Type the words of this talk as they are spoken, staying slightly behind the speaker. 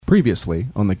Previously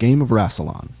on the game of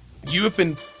Rassilon. You have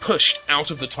been pushed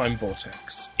out of the time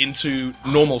vortex into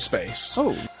normal space.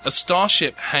 Oh. A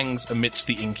starship hangs amidst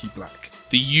the inky black,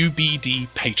 the UBD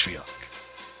Patriarch.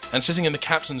 And sitting in the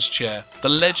captain's chair, the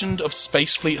legend of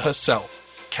Space Fleet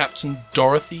herself, Captain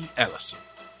Dorothy Ellison.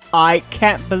 I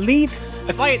can't believe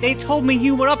they told me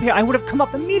you were up here, I would have come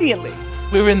up immediately.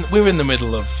 We're in the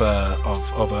middle of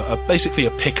basically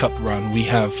a pickup run. We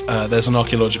have there's an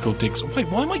archaeological dig. Wait,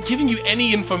 why am I giving you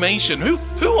any information? Who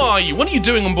are you? What are you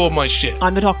doing on board my ship?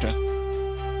 I'm the doctor.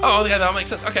 Oh, yeah, that makes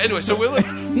sense. Okay, anyway, so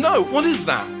no, what is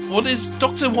that? What is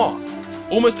Doctor what?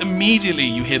 Almost immediately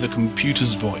you hear the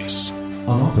computer's voice.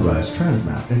 Unauthorized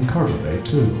transmat in Cargo Bay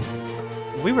 2.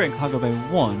 We were in Cargo Bay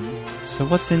 1, so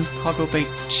what's in Cargo Bay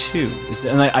 2?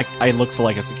 And I look for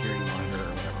like a security monitor or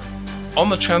whatever. On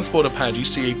the transporter pad, you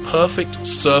see a perfect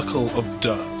circle of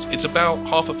dirt. It's about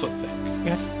half a foot thick.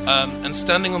 Yeah. And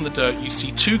standing on the dirt, you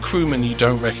see two crewmen you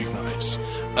don't recognize.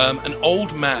 An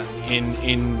old man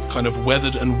in kind of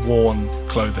weathered and worn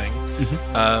clothing.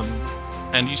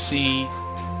 Mm-hmm. And you see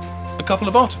a couple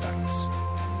of artifacts.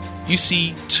 You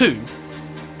see two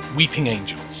weeping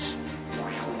angels.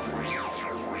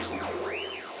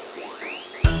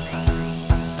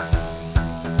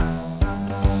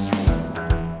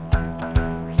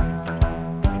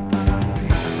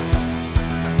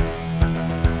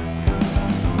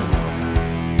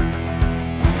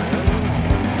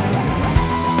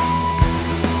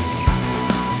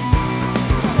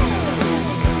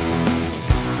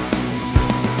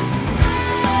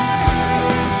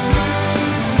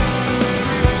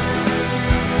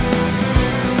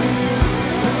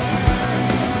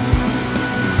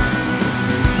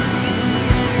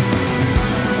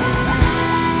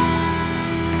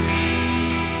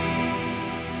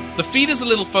 The feed is a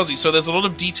little fuzzy, so there's a lot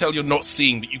of detail you're not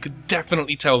seeing, but you could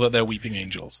definitely tell that they're weeping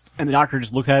angels. And the doctor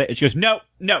just looks at it and she goes, No,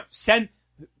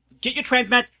 get your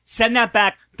transmats, send that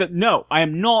back. No, I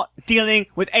am not dealing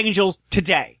with angels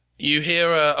today. You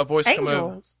hear a voice come over.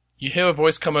 Angels? You hear a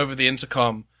voice come over the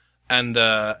intercom, and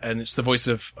it's the voice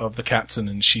of the captain,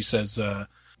 and she says,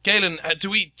 Galen, do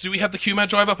we have the QMAD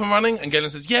drive up and running? And Galen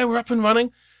says, yeah, we're up and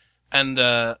running. And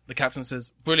the captain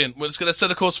says, brilliant, well, let's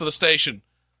set a course for the station.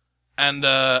 And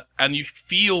you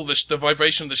feel the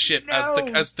vibration of the ship as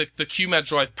the QMAD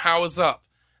drive powers up,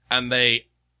 and they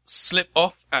slip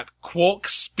off at quark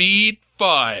speed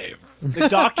 5. The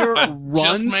doctor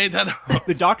Just made that up.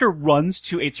 The doctor runs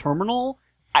to a terminal.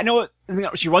 I know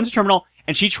she runs to a terminal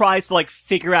and she tries to like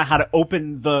figure out how to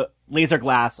open the laser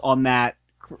glass on that.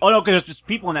 Oh no, because there's just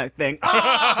people in that thing.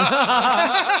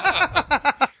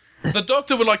 The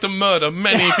doctor would like to murder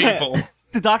many people.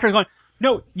 The doctor's going,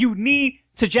 no, you need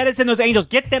to jettison those angels.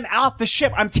 Get them out the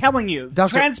ship. I'm telling you.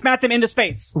 Doctor, transmat them into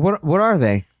space. What are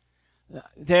they?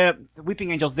 They're the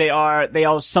weeping angels. They are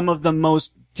some of the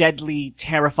most deadly,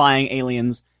 terrifying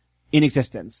aliens in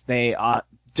existence. They are.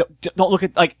 Don't look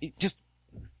at just.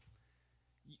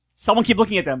 Someone keep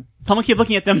looking at them.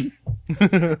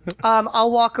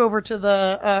 I'll walk over to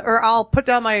the, or I'll put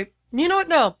down my. You know what?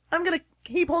 No, I'm gonna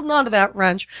keep holding on to that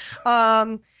wrench.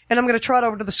 And I'm gonna trot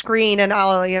over to the screen and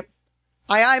I'll.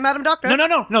 Aye, Madam Doctor.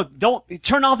 No! Don't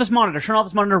turn off this monitor. Turn off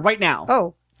this monitor right now.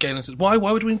 Oh. Galen says, why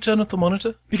would we turn off the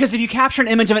monitor? Because if you capture an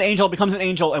image of an angel, it becomes an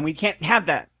angel, and we can't have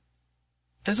that.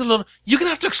 There's a lot of... You're going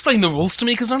to have to explain the rules to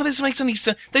me, because none of this makes any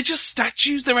sense. They're just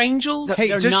statues, they're angels. Hey,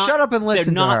 they're just shut up and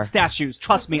listen to her. They're not her. statues.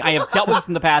 Trust me, I have dealt with this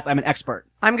in the past. I'm an expert.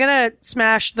 I'm gonna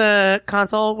smash the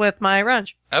console with my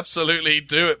wrench. Absolutely,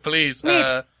 do it, please.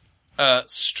 Neat.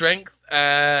 Strength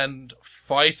and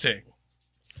fighting.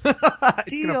 It's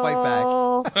gonna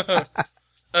fight back.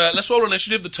 Let's roll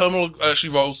initiative. The terminal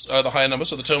actually rolls the higher number,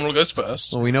 so the terminal goes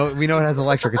first. Well, we know it has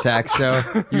electric attacks,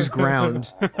 so use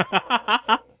ground.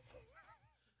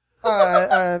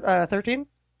 13?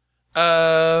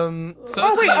 13.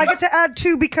 Oh wait, I get to add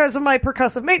 2 because of my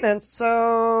percussive maintenance,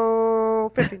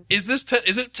 so 15. Is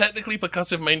it technically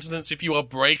percussive maintenance if you are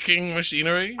breaking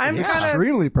machinery? I'm It's kind of...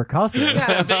 extremely percussive.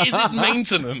 Yeah. But is it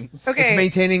maintenance? Okay. It's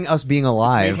maintaining us being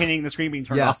alive. Maintaining the screen being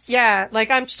turned Yes. off. Yeah,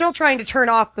 like I'm still trying to turn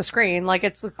off the screen. Like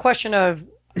it's a question of...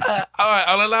 Alright,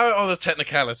 I'll allow it on a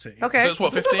technicality. Okay. So it's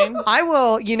what, 15? I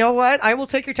will, you know what? I will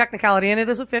take your technicality and it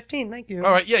is a 15. Thank you.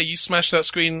 Alright, yeah, you smash that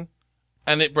screen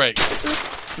and it breaks.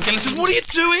 And Galen says, what are you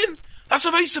doing? That's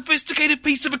a very sophisticated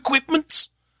piece of equipment.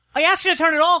 I asked you to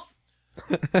turn it off.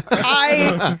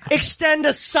 I extend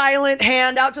a silent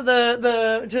hand out to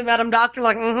to Madam Doctor,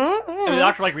 like, And the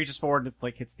doctor reaches forward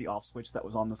and hits the off switch that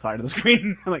was on the side of the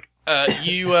screen.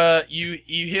 You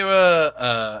hear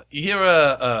a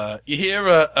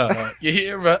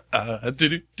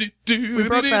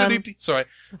sorry.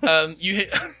 You hear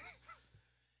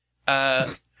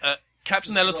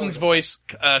Captain Ellison's voice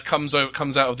comes out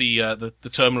of the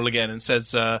terminal again and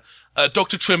says,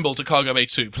 "Dr. Trimble to Cargo Bay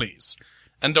 2, please."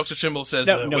 And Dr. Trimble says,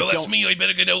 No, "Well, that's don't. me. I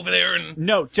better get over there and."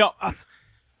 No, don't.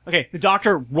 Okay, the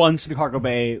doctor runs to the cargo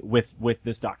bay with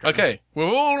this doctor. Okay, we're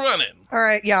all running. All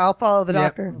right, yeah, I'll follow the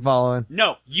doctor. Yep, following.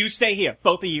 No, you stay here.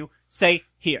 Both of you stay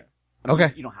here.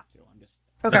 Okay. You don't have to. I'm just.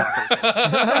 Okay.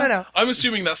 No. I'm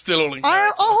assuming that's still all in I'll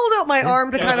character. hold out my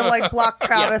arm to kind of like block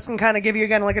Travis and kind of give you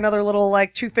again like another little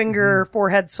like 2-finger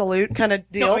forehead salute kind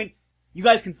of deal. No, I mean, you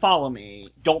guys can follow me.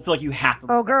 Don't feel like you have to.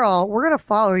 Oh, girl, we're gonna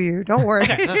follow you. Don't worry.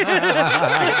 This is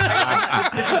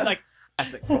like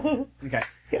fantastic. Okay.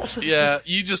 Yes. Yeah,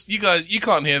 you guys, you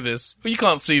can't hear this, but you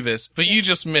can't see this, but you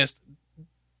just missed.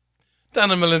 Dan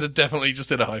and Melinda definitely just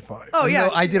did a high five. Oh yeah.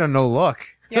 No, I did a no look.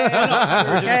 Yeah.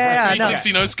 No.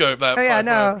 360 no scope that. Oh yeah. high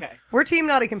No. five. Okay. We're team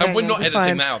naughty companions. And we're not it's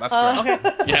editing fine. now. That's great.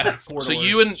 Okay. Yeah. So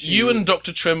you and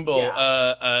Dr. Trimble,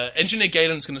 Yeah. Engineer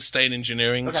Galen's going to stay in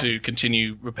engineering to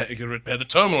continue repair the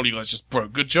terminal. You guys just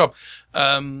broke. Good job.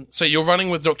 So you're running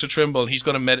with Dr. Trimble, and he's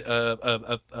got a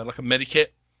medikit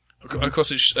across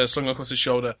his slung across his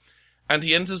shoulder, and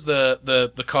he enters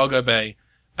the cargo bay,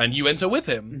 and you enter with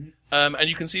him. And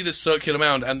you can see this circular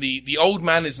mound, and the old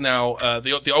man is now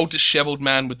the old disheveled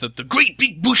man with the great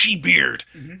big bushy beard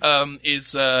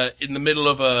is in the middle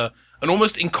of an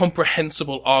almost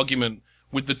incomprehensible argument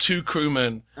with the two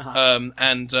crewmen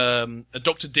and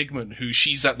Dr. Digman, who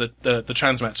she's at the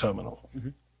transmat terminal.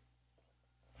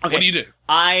 Okay. What do you do?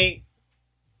 I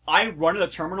run to the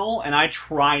terminal and I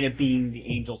try to beam the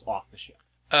angels off the ship.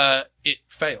 It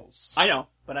fails. I know,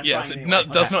 but I'm Yes, trying it anyway.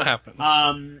 does Okay. not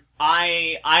happen.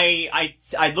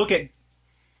 I look at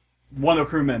one of the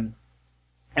crewmen,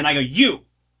 and I go, "You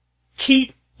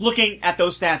keep looking at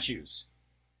those statues.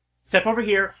 Step over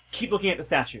here. Keep looking at the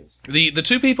statues." The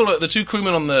two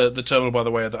crewmen on the terminal, by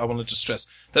the way, that I wanted to stress,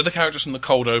 they're the characters from the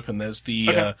cold open. There's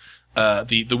the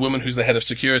woman who's the head of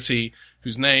security,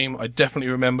 whose name I definitely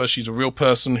remember. She's a real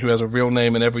person who has a real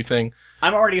name and everything.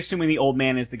 I'm already assuming the old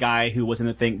man is the guy who was in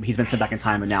the thing. He's been sent back in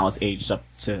time and now is aged up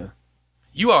to.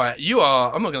 You are.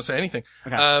 I'm not going to say anything.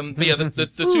 Okay. But yeah, the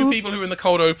two people who were in the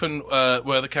cold open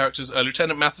were the characters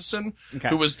Lieutenant Matheson, Okay.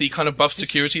 who was the kind of buff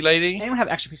security lady. Anyone have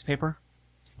an extra piece of paper?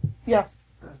 Yes.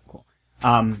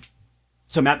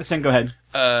 So Matheson, go ahead.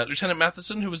 Lieutenant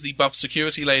Matheson, who was the buff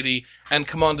security lady, and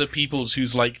Commander Peoples,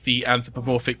 who's like the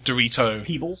anthropomorphic Dorito.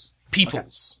 Peebles.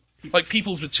 Peoples. Like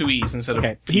Peoples with two E's instead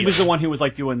Okay. of... He was the one who was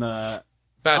like doing the.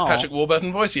 Bad Oh. Patrick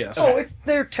Warburton voice, yes. Oh,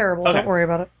 they're terrible. Okay. Don't worry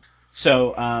about it.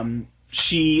 So,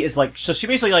 she is like, so she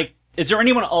basically like, is there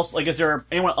anyone else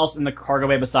in the cargo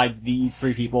bay besides these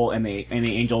three people and the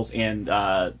angels and,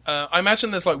 I imagine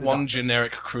there's like one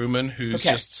generic crewman who's Okay.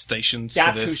 just stationed to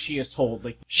that's this. who she is told.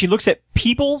 Like, she looks at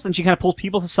Peoples and she kind of pulls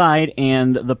Peoples aside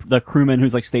and the crewman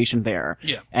who's like stationed there.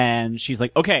 Yeah. And she's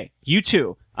like, okay, you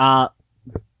two,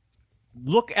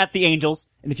 look at the angels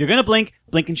and if you're gonna blink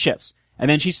in shifts. And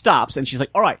then she stops and she's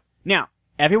like, alright, now,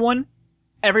 everyone,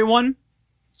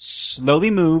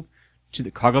 slowly move to the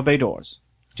cargo bay doors.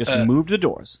 Just move to the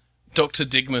doors. Dr.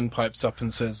 Digman pipes up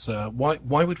and says, why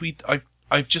would we...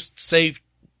 I've just saved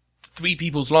 3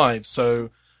 people's lives,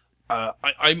 so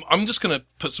I'm just going to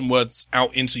put some words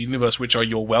out into the universe which are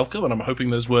you're welcome, and I'm hoping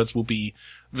those words will be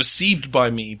received by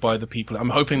me, by the people. I'm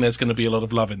hoping there's going to be a lot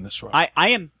of love in this ride. I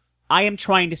am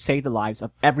trying to save the lives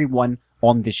of everyone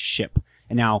on this ship.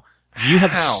 And now, you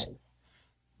have... How?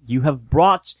 You have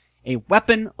brought a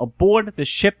weapon aboard the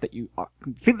ship that you are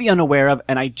completely unaware of,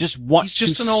 and I just want He's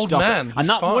just to an old stop it. man. I'm He's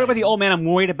not worried about fine. the old man. I'm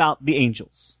worried about the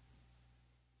angels.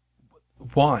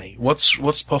 Why?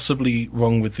 What's possibly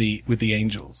wrong with the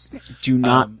angels? Do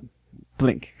not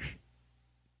blink.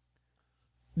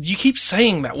 You keep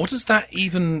saying that. What does that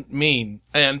even mean?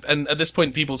 And at this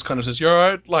point, Peoples kind of says, "Yeah,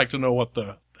 I'd like to know what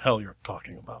the hell you're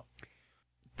talking about."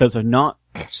 Those are not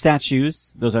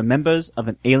statues. Those are members of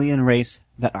an alien race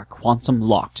that are quantum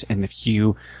locked. And if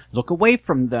you look away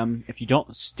from them, if you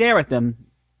don't stare at them,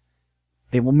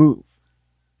 they will move.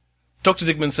 Dr.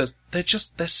 Digman says, they're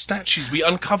statues. We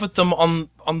uncovered them on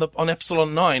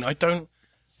Epsilon 9.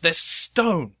 They're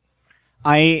stone.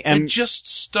 They're just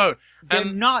stone. They're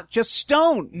And not just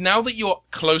stone. now that you're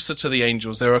closer to the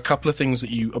angels, there are a couple of things that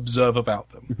you observe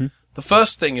about them. Mm-hmm. The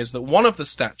first thing is that one of the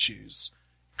statues,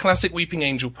 classic weeping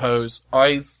angel pose,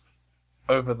 eyes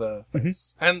over the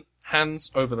face, and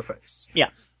hands over the face. Yeah.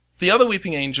 The other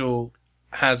weeping angel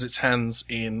has its hands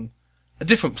in a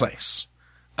different place.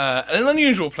 An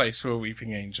unusual place for a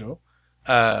weeping angel.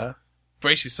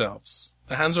 Brace yourselves.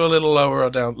 The hands are a little lower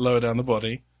down the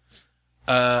body.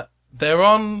 They're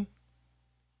on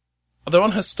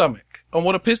her stomach, on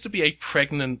what appears to be a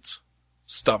pregnant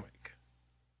stomach.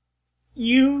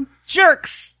 You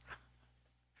Jerks!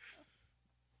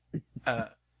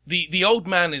 The old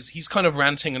man he's kind of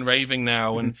ranting and raving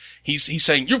now, and he's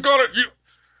saying, you've got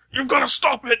to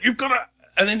stop it,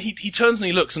 and then he turns and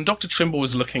he looks, and Dr. Trimble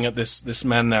is looking at this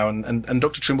man now, and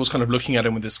Dr. Trimble's kind of looking at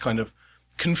him with this kind of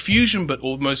confusion, but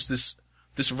almost this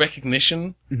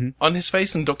recognition on his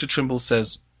face, and Dr. Trimble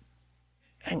says,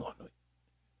 hang on,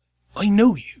 I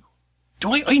know you.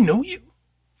 Do I know you?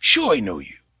 Sure I know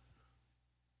you.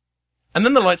 And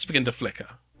then the lights begin to flicker.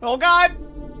 Oh God!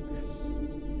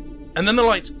 And then the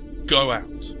lights go out.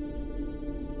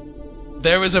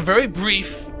 There is a very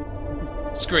brief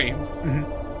scream.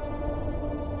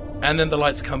 And then the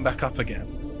lights come back up again.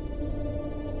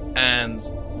 And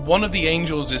one of the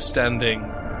angels is standing,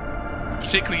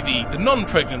 particularly the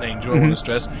non-pregnant angel, I want to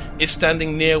stress, is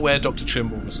standing near where Dr.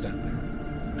 Trimble was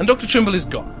standing. And Dr. Trimble is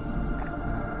gone.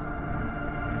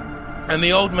 And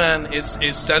the old man is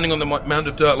standing on the mound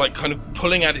of dirt, like kind of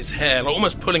pulling at his hair, like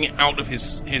almost pulling it out of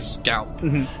his scalp,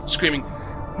 screaming,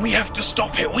 we have to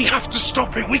stop it, we have to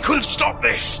stop it, we could have stopped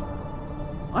this!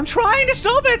 I'm trying to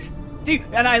stop it!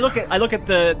 And I look at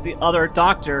the other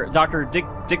doctor, Dr.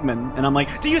 Digman, and I'm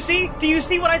like, do you see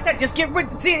what I said? Just get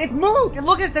rid, see, it moved, and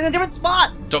look, it's in a different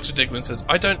spot! Dr. Digman says,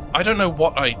 I don't know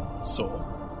what I saw.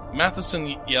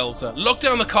 Matheson yells, lock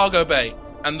down the cargo bay,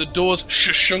 and the doors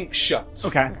shunk shut.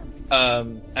 Okay.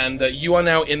 And you are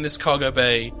now in this cargo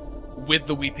bay with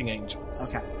the Weeping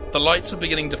Angels. Okay. The lights are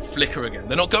beginning to flicker again.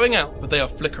 They're not going out, but they are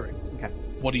flickering. Okay.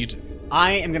 What do you do?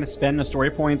 I am going to spend the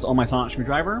story points on my sonic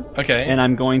screwdriver. Okay. And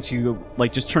I'm going to,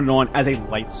 just turn it on as a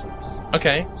light source.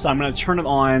 Okay. So I'm going to turn it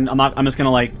on. I'm just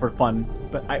going to, for fun.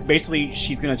 But basically,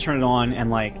 she's going to turn it on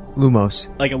and, Lumos.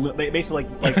 basically,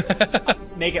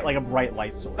 make it like a bright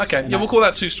light source. Okay. And Yeah, we'll call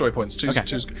that 2 story points. Two. Okay.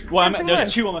 Two. Well, Dancing there's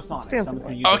lights. 2 on the sonic. So I'm Dancing just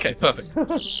gonna use Oh, those okay, 2 perfect.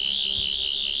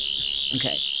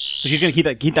 Okay. So she's going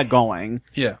to keep that going.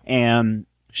 Yeah. And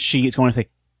she is going to say,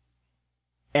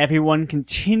 everyone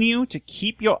continue to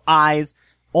keep your eyes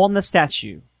on the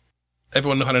statue.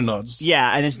 Everyone kind of nods. Yeah,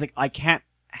 and then she's like, I can't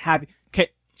have... Okay.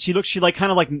 She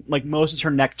kind of motions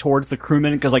her neck towards the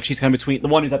crewman, because she's kind of between the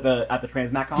one who's at the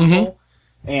transmat console,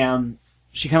 and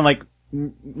she kind of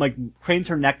cranes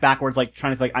her neck backwards,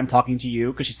 trying to I'm talking to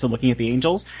you, because she's still looking at the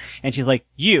angels, and she's like,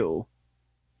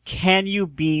 can you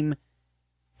beam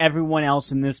everyone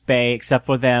else in this bay except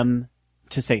for them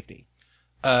to safety?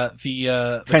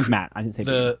 Transmat. I didn't say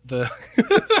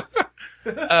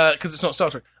because it's not Star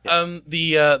Trek.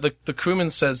 The crewman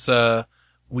says,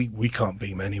 we can't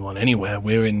beam anyone anywhere.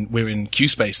 We're in Q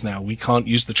space now. We can't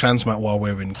use the transmat while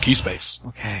we're in Q space.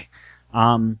 Okay.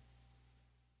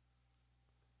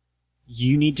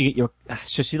 You need to get your.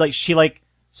 So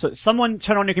so someone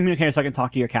turn on your communicator so I can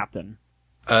talk to your captain.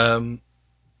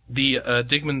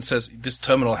 Digman says this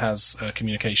terminal has a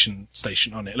communication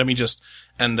station on it. Let me just,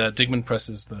 and Digman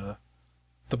presses the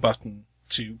button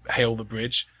to hail the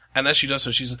bridge. And as she does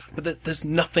so, she says, but there's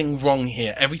nothing wrong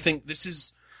here. This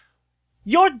is...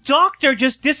 Your doctor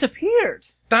just disappeared!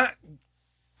 That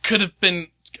could have been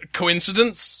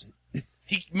coincidence.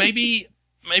 Maybe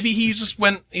he just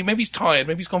went, maybe he's tired,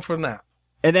 maybe he's gone for a nap.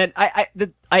 And then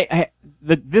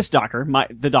this doctor,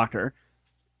 the doctor,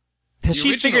 has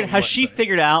she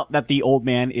figured out that the old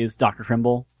man is Dr.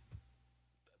 Trimble?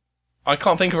 I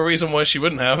can't think of a reason why she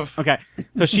wouldn't have. Okay.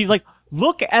 So she's like,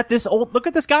 look at this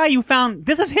guy you found.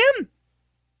 This is him.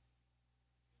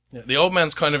 Yeah, the old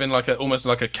man's kind of in almost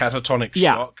like a catatonic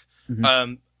shock.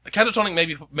 Mm-hmm.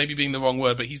 Catatonic maybe being the wrong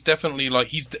word, but he's definitely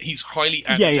he's highly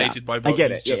agitated by what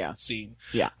he's just seen.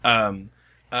 Yeah.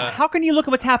 How can you look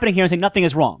at what's happening here and say nothing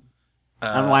is wrong?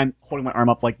 I don't know why I'm holding my arm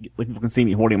up like people can see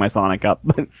me holding my Sonic up.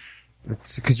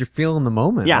 It's because you're feeling the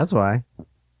moment. Yeah. That's why.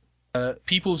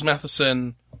 Peoples,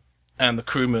 Matheson, and the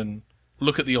crewman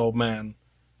look at the old man,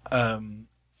 and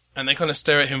they kind of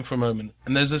stare at him for a moment.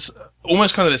 And there's this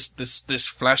almost kind of this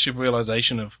flash of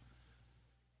realization of,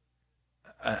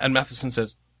 and Matheson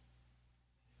says,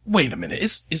 "Wait a minute,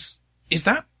 is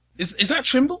that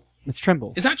Trimble? It's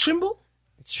Trimble. Is that Trimble?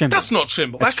 It's Trimble. That's not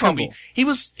Trimble. That can't be. He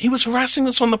was harassing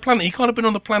us on the planet. He can't have been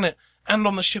on the planet and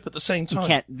on the ship at the same time. You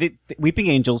can't. The Weeping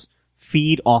Angels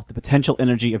feed off the potential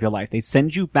energy of your life. They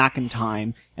send you back in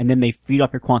time, and then they feed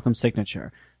off your quantum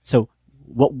signature. So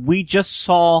what we just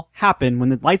saw happen when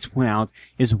the lights went out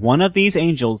is one of these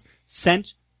angels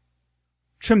sent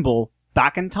Trimble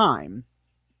back in time,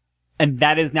 and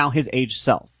that is now his aged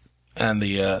self. And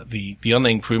the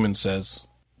unnamed crewman says,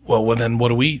 well then what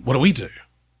do we do?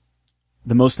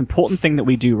 The most important thing that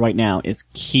we do right now is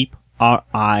keep our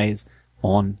eyes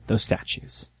on those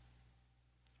statues.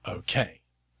 Okay.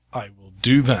 I will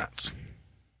do that.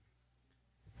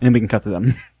 And then we can cut to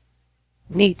them.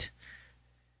 Neat.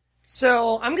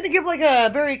 So I'm gonna give like a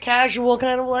very casual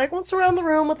kind of like, once around the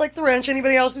room with like the wrench.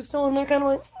 Anybody else who's still in there kind of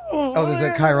like, Oh, there's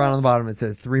a Chiron on the bottom. It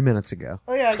says 3 minutes ago.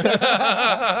 Oh yeah,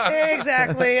 exactly.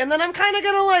 Exactly. And then I'm kind of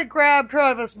gonna like grab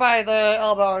Travis by the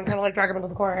elbow and kind of like drag him into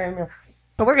the corner.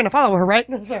 But we're gonna follow her, right?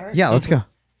 Sorry. Yeah, let's go.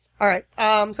 All right.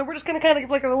 So we're just gonna kind of give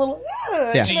like a little.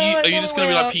 Yeah. Are you just going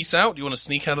to be like, peace out? Do you want to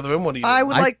sneak out of the room? What do you? I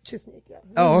would like to sneak. Yeah.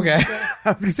 Oh, okay.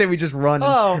 I was gonna say we just run.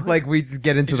 Oh. Like we just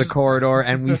get into the corridor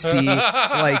and we see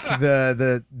like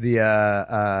the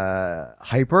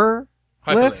hyper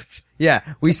lift. Yeah,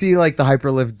 we see like the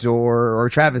hyperlift door, or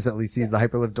Travis at least sees the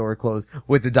hyperlift door closed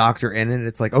with the doctor in it.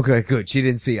 It's like, okay, good. She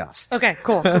didn't see us. Okay.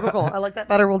 Cool. I like that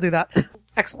better. We'll do that.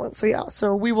 Excellent. So yeah.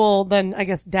 So we will then, I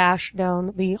guess, dash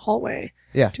down the hallway.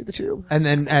 Yeah. To the tube. And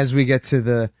then as we get to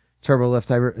the turbo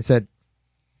lift, I said,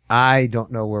 I don't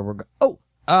know where we're going.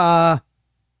 Oh,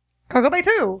 Cargo Bay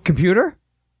 2. computer?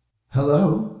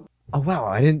 Hello? Oh, wow.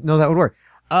 I didn't know that would work.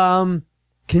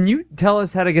 Can you tell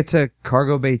us how to get to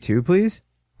Cargo Bay 2, please?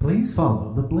 Please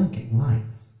follow the blinking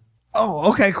lights.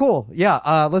 Oh, okay, cool. Yeah,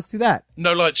 let's do that.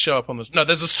 No lights show up on the. No,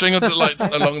 there's a string of lights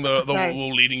along the Nice.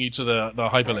 wall leading you to the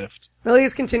hyperlift. Millie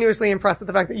is continuously impressed at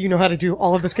the fact that you know how to do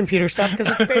all of this computer stuff because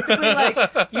it's basically like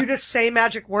you just say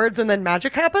magic words and then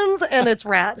magic happens and it's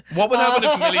rad. What would happen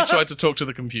if Millie tried to talk to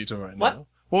the computer right now? What?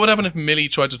 What would happen if Millie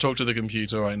tried to talk to the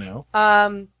computer right now?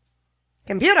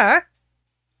 Computer?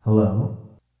 Hello?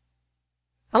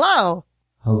 Hello?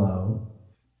 Hello?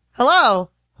 Hello?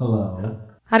 Hello?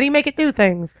 How do you make it do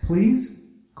things? Please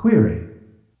query.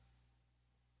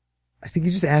 I think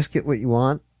you just ask it what you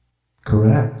want.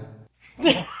 Correct.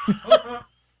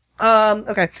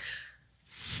 Okay.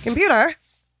 Computer,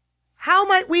 how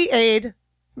might we aid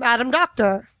Madam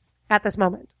Doctor at this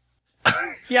moment?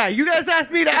 Yeah, you guys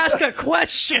asked me to ask a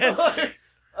question.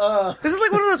 This is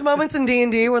like one of those moments in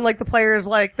D&D when like the players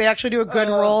like they actually do a good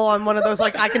roll on one of those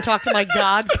like I can talk to my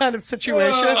god kind of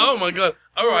situation. Oh my god!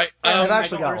 All right. I've I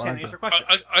actually don't got understand the one.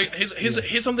 answer question.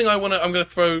 Here's something I'm gonna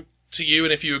throw to you,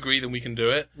 and if you agree, then we can do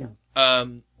it. Yeah.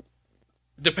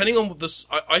 Depending on this,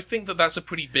 I think that's a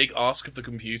pretty big ask of the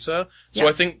computer. So I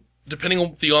Yes. think depending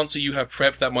on the answer you have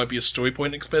prepped, that might be a story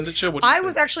point expenditure. What do you I think?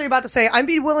 was actually about to say I'd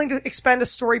be willing to expend a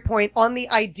story point on the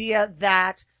idea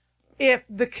that if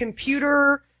the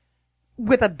computer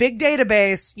with a big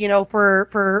database, you know, for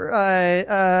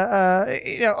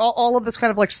you know, all of this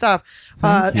kind of like stuff,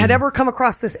 Thank you. had ever come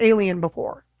across this alien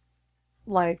before,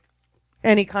 like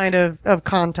any kind of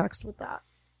context with that.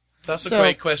 That's a so-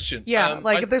 great question. Yeah,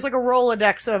 like if there's like a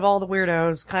Rolodex of all the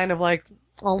weirdos, kind of like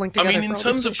all linked I together. mean, in for all the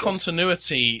terms of species.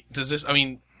 continuity, does this? I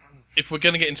mean, if we're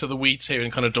going to get into the weeds here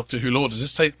and kind of Doctor Who lore, does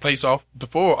this take place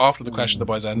before or after the crash of the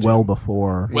Byzantium? Well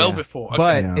before. Well Yeah. before. Okay.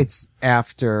 But Yeah. it's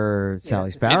after Sally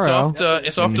it's Sparrow.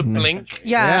 after Blink.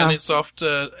 Yeah. And it's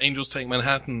after Angels Take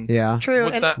Manhattan. Yeah. True.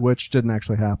 Would And that, Which didn't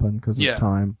actually happen because of Yeah.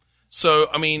 time. so,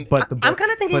 I mean, But the book, I'm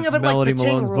kind of thinking but of it like Melody the Ting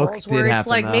Malone's book rules, did where it's happen,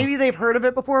 like though. maybe they've heard of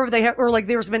it before, or like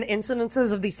there's been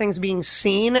incidences of these things being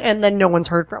seen and then no one's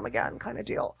heard from again, kind of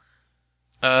deal.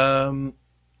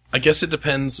 I guess it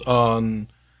depends on.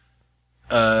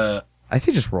 I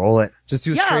say just roll it. Just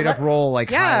do a Yeah, straight up let- roll, like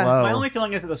yeah. high low. My only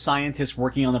feeling is that the scientists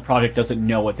working on the project doesn't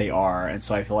know what they are, and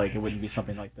so I feel like it wouldn't be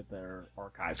something like that their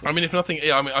archives. I mean, if nothing,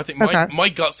 yeah. I mean, I think Okay. my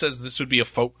gut says this would be a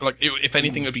if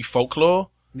anything, it would be folklore.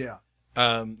 Yeah.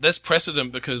 There's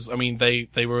precedent because I mean they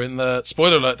were in the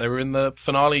spoiler alert. They were in the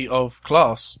finale of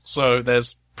Class, so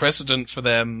there's precedent for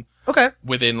them Okay.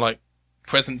 within like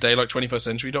present day, like 21st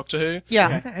century Doctor Who.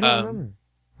 Yeah. I don't remember.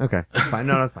 Okay, that's fine.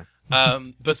 No, that's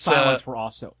fine. But silence were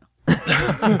also.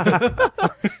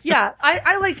 Yeah.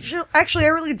 I like, actually, I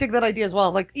really dig that idea as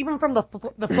well. Like, even from the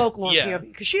folklore Yeah. POV,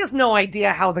 because she has no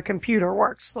idea how the computer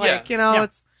works. Like, Yeah. you know, Yeah.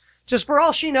 it's just for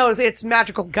all she knows, it's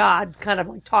magical God kind of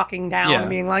like talking down Yeah. and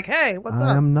being like, hey, what's I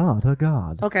up? am not a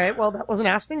god. Okay, well, that wasn't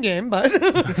asked in game,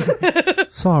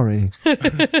 but. Sorry.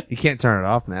 You can't turn it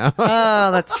off now.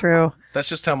 Oh, that's true. that's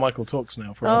just how Michael talks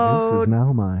now. For Oh, This is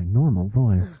now my normal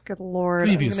voice. good lord. I'm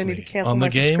Previously gonna need to cancel on the my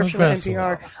Game of subscription to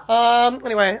NPR.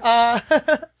 Anyway,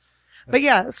 but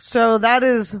yeah, so that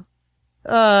is,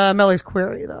 Melly's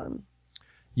query then.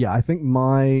 Yeah, I think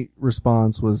my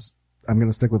response was, I'm going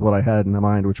to stick with what I had in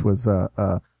mind, which was,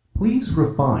 Please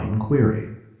refine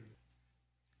query.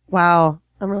 Wow.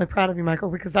 I'm really proud of you, Michael,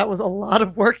 because that was a lot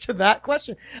of work to that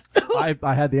question. I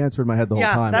had the answer in my head the whole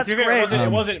Yeah, time. that's To be fair, great.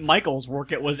 it wasn't Michael's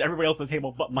work; it was everybody else at the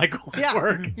table but Michael's Yeah,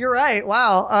 work. you're right.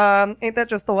 Wow. Ain't that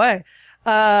just the way?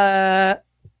 I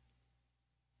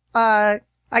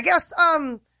guess,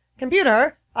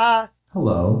 computer,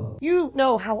 Hello? you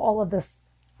know how all of this,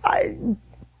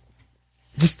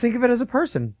 Just think of it as a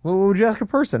person. What would you ask a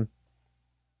person?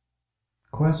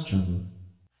 Questions.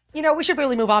 You know, we should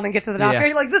really move on and get to the doctor.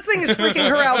 Yeah. Like, this thing is freaking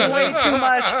her out way too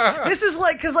much. This is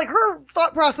like, cause like her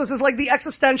thought process is like the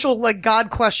existential, like, God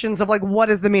questions of like, what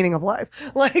is the meaning of life?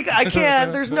 Like, I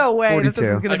can't, there's no way that this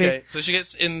 42. is gonna Okay, so she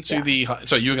gets into the...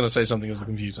 Sorry, you were going to say something as the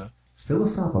computer.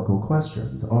 Philosophical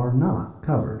questions are not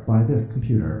covered by this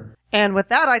computer. And with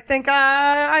that, I think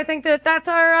that that's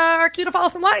our cue to follow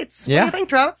some lights. What do Yeah. you think,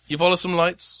 Travis? You follow some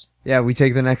lights. Yeah, we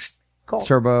take the next Cool.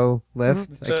 turbo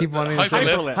lift. So, I keep wanting to say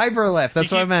hyperlift. hyperlift.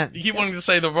 That's You what I keep- meant. You keep wanting to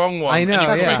say the wrong one. I know, and you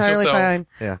That's yeah. correct entirely yourself. fine.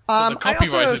 Yeah. I also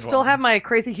copyrighted still one. have my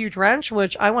crazy huge wrench,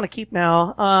 which I want to keep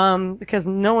now, because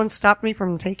no one stopped me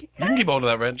from taking it. You can keep hold of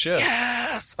that wrench, yeah.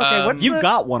 Yes. Okay, what's You've the,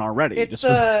 got one already. It's just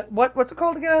the what's it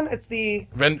called again? It's the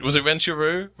Was it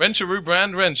Wrencharoo? Wrencharoo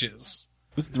brand wrenches.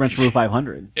 this is the Wrencharoo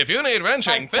 500. If you need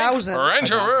wrenching, think 5,000.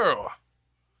 Wrencharoo.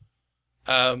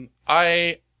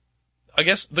 I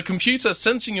guess the computer,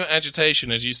 sensing your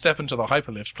agitation as you step into the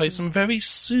hyperlift, plays some very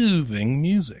soothing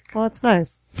music. well, it's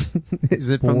nice. Is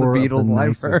it from the Four of Beatles the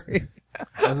nicest. library?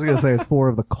 I was going to say it's 4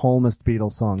 of the calmest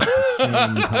Beatles songs at the same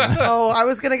time. Oh, I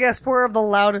was gonna guess 4 of the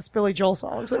loudest Billy Joel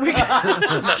songs that we got.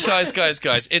 No, guys,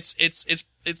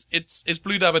 it's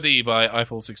Blue Dabba Dee by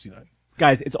Eiffel 69.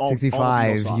 Guys, it's all 65,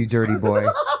 Beatles songs. you dirty boy.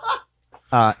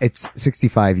 It's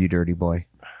 65, you dirty boy.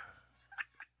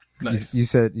 Nice. You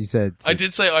said. I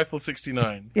did say Eiffel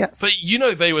 69. Yes. But you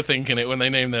know they were thinking it when they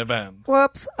named their band.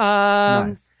 Whoops.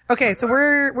 Nice. Okay, so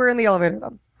we're in the elevator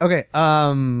then. Okay.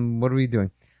 What are we doing?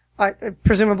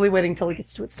 Presumably waiting till he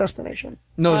gets to its destination.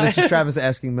 No, this is Travis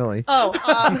asking Millie. Oh.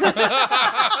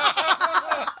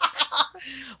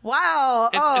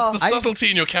 Wow. It's the subtlety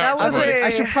in your character was voice. a- I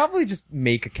should probably just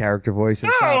make a character voice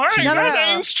and try. No, no, no.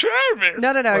 name's Travis.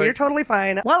 No, Like, you're totally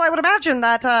fine. Well, I would imagine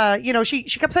that, she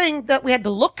kept saying that we had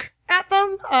to look at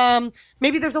them.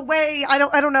 Maybe there's a way, I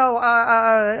don't know,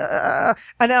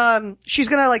 and she's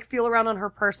gonna, like, feel around on her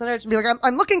person and be like,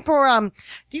 I'm looking for,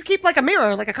 do you keep, like, a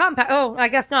mirror, like a compact? Oh, I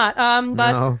guess not.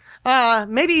 But, No.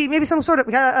 maybe some sort of,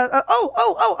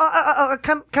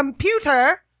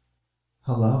 computer.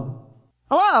 Hello?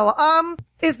 Hello,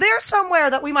 is there somewhere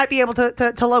that we might be able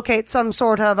to locate some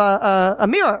sort of, a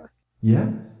mirror? Yes?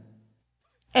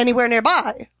 Anywhere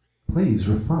nearby? Please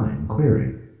refine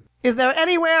query. Is there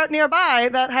anywhere nearby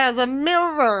that has a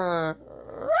mirror?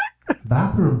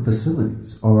 Bathroom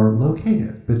facilities are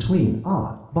located between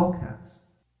odd bulkheads.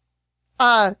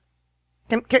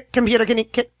 Computer,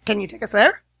 can you take us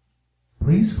there?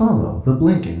 Please follow the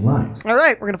blinking light. All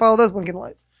right, we're gonna follow those blinking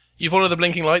lights. You follow the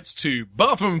blinking lights to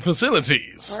bathroom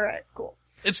facilities. All right, cool.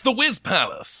 It's the Whiz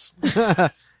Palace. Is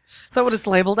that what it's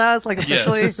labeled as? Like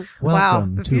officially? Yes. Wow,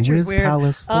 Welcome the to future's Wiz weird.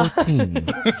 Palace 14,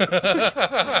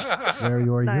 where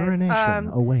your Nice. urination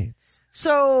awaits.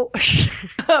 So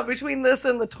between this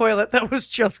and the toilet, that was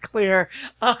just clear.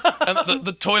 And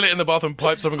the toilet in the bathroom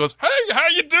pipes up and goes, "Hey, how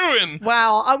you doing?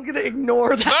 Wow, I'm gonna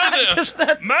ignore that. 'cause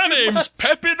that's- My name's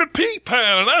Peppy the Pea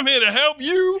Pan, and I'm here to help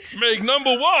you make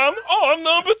number 1 or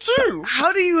number 2.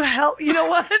 How do you help? You know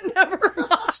what? Never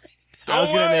mind. I was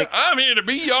Don't gonna worry, make- I'm here to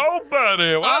be your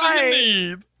buddy. What do you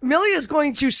need? Millie is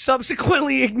going to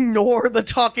subsequently ignore the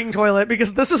talking toilet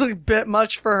because this is a bit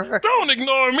much for her. Don't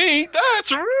ignore me.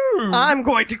 That's rude. I'm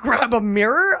going to grab a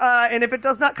mirror, and if it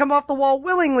does not come off the wall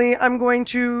willingly, I'm going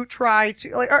to try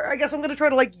to, like, or I guess I'm going to try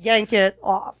to, like, yank it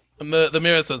off. And the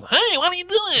mirror says, "Hey, what are you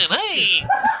doing? Hey,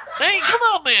 come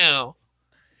on now.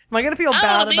 Am I going to feel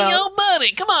bad about...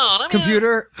 buddy. Come on.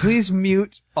 Computer, please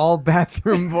mute all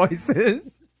bathroom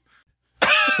voices.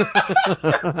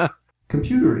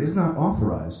 Computer is not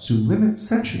authorized to limit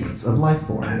sentience of life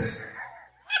forms.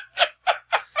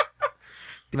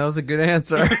 That was a good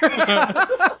answer.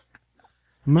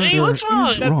 Murder what's wrong?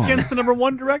 is That's wrong. against the number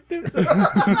 1 directive.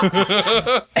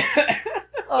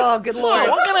 Oh, good lord.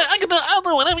 I'll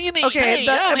do whatever you need. Okay,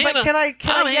 but can I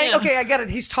yank... Okay, I get it.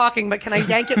 He's talking, but can I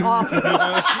yank it off?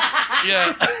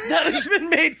 Yeah. That has been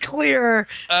made clear.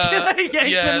 Can I yank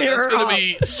Yeah, the mirror that's going off? to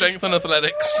be strength and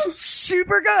athletics.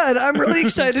 Super good. I'm really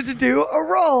excited to do a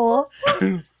roll.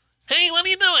 Hey, what are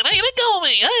you doing? Hey, let go of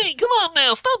me. Hey, come on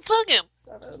now. Stop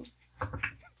tugging.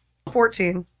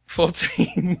 14.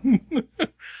 14.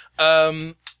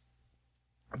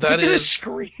 Is it That gonna is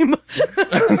scream.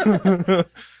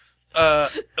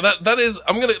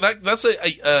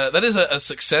 that is a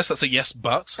success. That's a yes,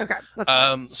 but Okay. That's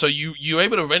fine. so you're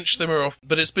able to wrench the mirror off,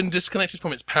 but it's been disconnected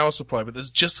from its power supply. But there's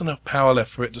just enough power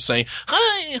left for it to say,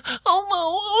 "Hey, oh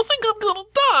no, I think I'm gonna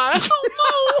die.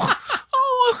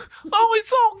 Oh no, oh,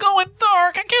 it's all going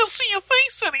dark. I can't see your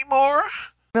face anymore."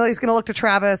 Millie's gonna look to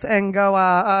Travis and go,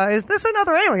 is this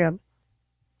another alien?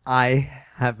 I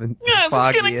haven't. Yes,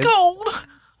 it's getting cold.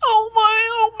 Oh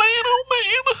man, oh man, oh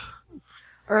man.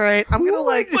 All right, I'm gonna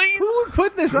like. Please. Who would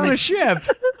put this on a ship?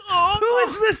 Who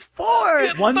is this for?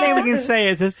 One thing we can say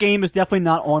is this game is definitely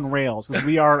not on rails because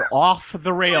we are off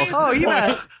the rails. Oh, you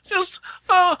bet. Just,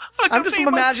 I can I'm just feel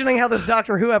imagining how this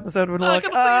Doctor Who episode would I look.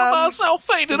 can feel myself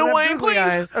fading does it have away, googly please.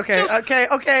 eyes? Okay, Just- okay.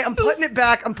 I'm putting it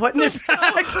back.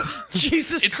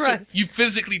 Jesus It's Christ. just, you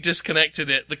physically disconnected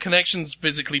it. The connection's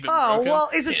physically been Oh, broken. well,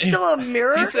 is it still a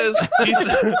mirror?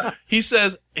 He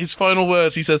says his final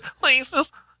words. He says, "Please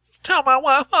just tell my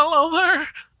wife I love her."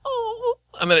 Oh,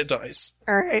 and then it dies.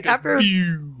 All right,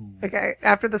 Phew.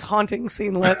 after this haunting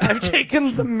scene, I've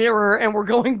taken the mirror and we're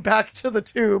going back to the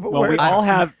tube. Well, we all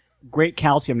have great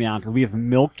calcium now because we have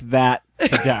milked that to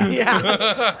death.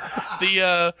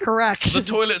 Yeah, correct. The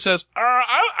toilet says,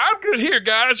 "I'm good here,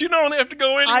 guys. You don't have to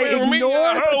go I anywhere with me." ignore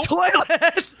I hope." the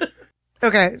toilet.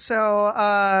 Okay, so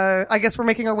I guess we're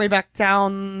making our way back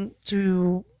down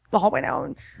to the hallway now.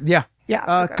 And Yeah.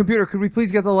 yeah, okay. Computer, could we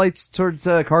please get the lights towards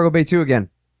Cargo Bay 2 again?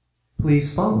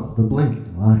 Please follow the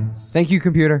blinking lights. Thank you,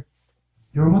 computer.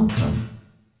 You're welcome.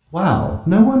 Wow,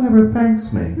 no one ever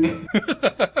thanks me.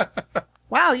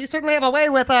 Wow, you certainly have a way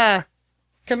with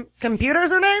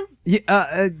computer's her name?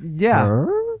 Yeah.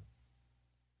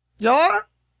 You're?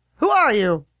 Who are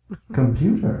you?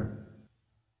 Computer.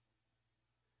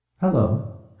 Hello.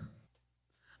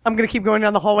 I'm gonna keep going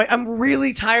down the hallway. I'm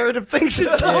really tired of things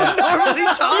that don't normally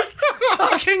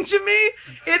talking to me.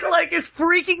 It like is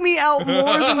freaking me out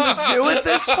more than the zoo at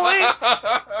this point.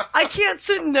 I can't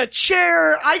sit in a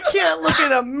chair. I can't look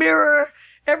in a mirror.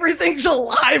 Everything's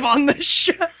alive on this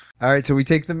ship. All right, so we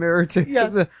take the mirror to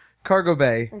Yes. the Cargo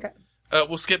Bay. Okay.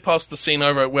 We'll skip past the scene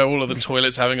over where all of the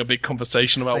toilets having a big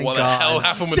conversation about Thank what God. the hell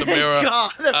happened with the mirror.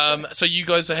 God. So you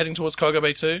guys are heading towards Cargo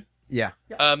Bay 2? Yeah.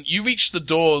 You reach the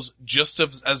doors just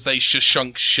as they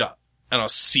shunk shut and are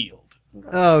sealed.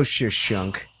 Oh,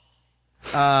 shunk.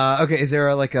 Okay, is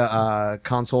there like a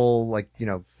console, like,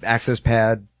 access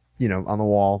pad, on the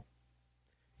wall?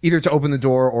 Either to open the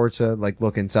door or to, like,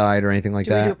 look inside or anything like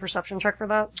Do we do a that? perception check for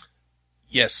that?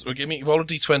 Yes, well, roll a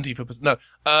d20 for... No.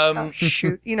 Oh,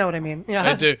 shoot. You know what I mean. Yeah.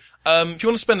 I do. If you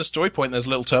want to spend a story point, there's a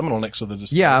little terminal next to the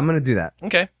display. Yeah, I'm gonna do that.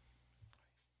 Okay.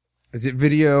 Is it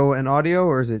video and audio,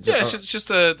 or is it Yeah, it's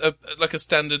just a like a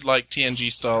standard like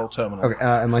TNG style terminal. Okay,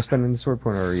 am I spending the sword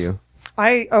point, or are you?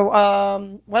 why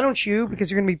don't you? Because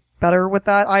you're gonna be better with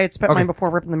that. I had spent Okay. mine before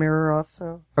ripping the mirror off,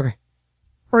 so. Okay.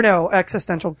 Or no,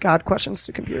 existential God questions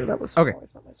to computer. That was Okay. how I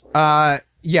spent my sword.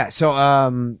 Yeah, so,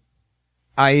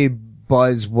 I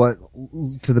buzz what,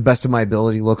 to the best of my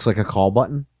ability, looks like a call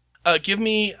button. Give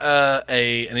me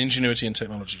an ingenuity and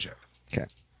technology check.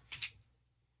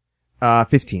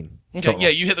 15. Okay, total. yeah,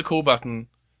 you hit the call button.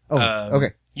 Oh,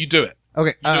 okay. You do it.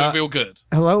 Okay, You do it real good.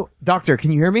 hello? Doctor,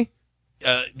 can you hear me?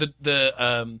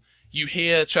 You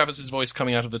hear Travis's voice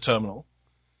coming out of the terminal.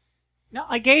 No,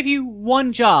 I gave you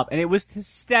one job, and it was to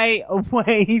stay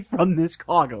away from this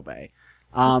cargo bay.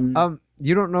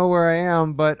 You don't know where I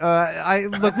am, but, I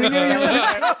look.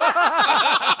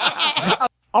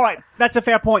 All right, that's a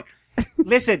fair point.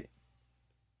 Listen,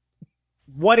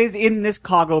 what is in this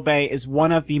cargo bay is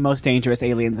one of the most dangerous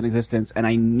aliens in existence, and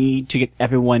I need to get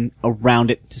everyone around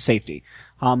it to safety.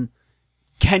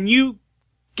 Can you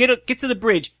get to the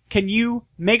bridge? Can you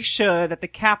make sure that the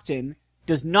captain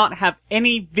does not have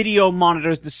any video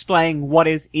monitors displaying what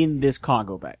is in this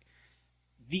cargo bay?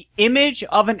 The image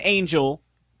of an angel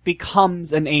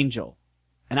becomes an angel,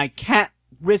 and I can't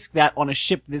risk that on a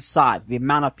ship this size, the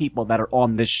amount of people that are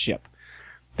on this ship.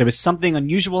 There is something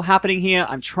unusual happening here.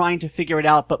 I'm trying to figure it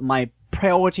out, but my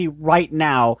priority right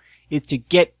now is to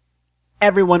get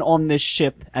everyone on this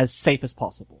ship as safe as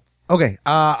possible. Okay,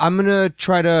 I'm gonna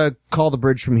try to call the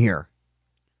bridge from here.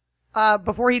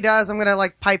 Before he does, I'm gonna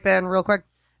pipe in real quick.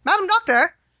 Madam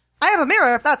Doctor, I have a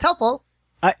mirror if that's helpful.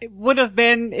 It would have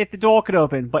been if the door could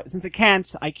open, but since it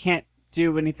can't, I can't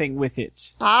do anything with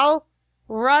it. I'll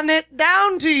run it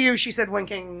down to you, she said,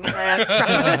 winking at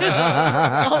Travis.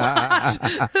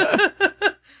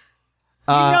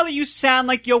 You know that you sound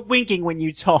like you're winking when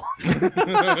you talk.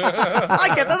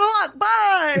 I get this a lot.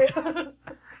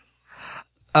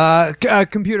 Bye.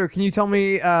 Computer, can you tell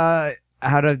me, how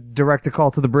to direct a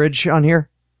call to the bridge on here?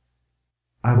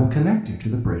 I will connect you to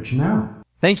the bridge now.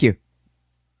 Thank you.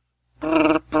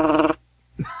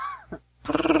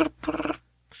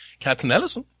 Captain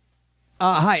Ellison.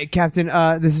 Hi, Captain.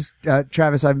 This is,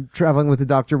 Travis. I'm traveling with the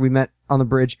doctor we met on the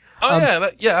bridge. Oh,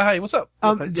 hey, what's up?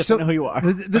 Yes, I know who you are.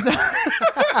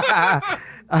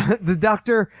 The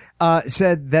doctor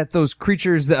said that those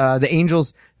creatures, the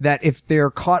angels, that if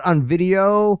they're caught on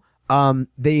video,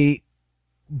 they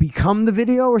become the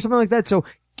video or something like that. So,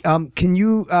 can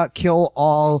you kill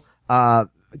all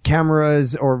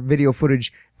cameras or video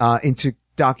footage into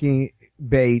docking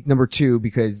bay number 2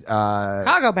 because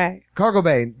Cargo Bay. cargo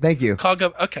bay. Thank you.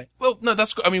 Cargo. Okay. Well, no,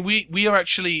 that's. I mean, we are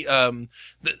actually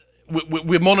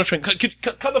we're monitoring. Cut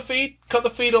the feed. Cut the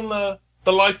feed on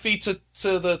the live feed to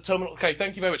the terminal. Okay.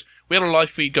 Thank you very much. We had a live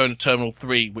feed going to Terminal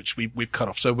 3, which we've cut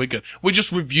off, so we're good. We're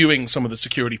just reviewing some of the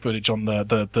security footage on the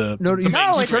No, the you,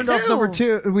 main you it's turned off 2. number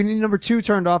 2. We need number 2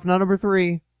 turned off, not number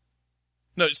 3.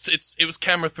 No, it was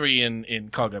camera 3 in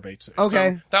Cargo Bay 2.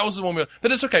 Okay. So that was the one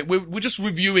but it's okay. We're just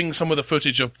reviewing some of the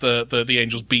footage of the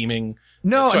angels beaming.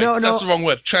 No, Sorry, no, that's no. the wrong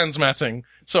word. Transmatting.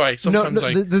 Sorry, No, sometimes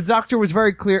the doctor was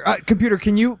very clear. Computer,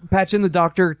 can you patch in the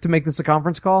doctor to make this a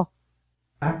conference call?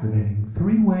 Activating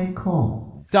three-way call.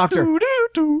 Doctor,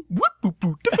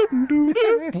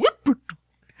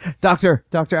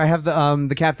 doctor, I have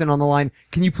the captain on the line.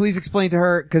 Can you please explain to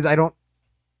her? Because I don't.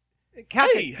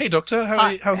 Captain, Hey, Doctor,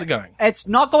 how's it going? it's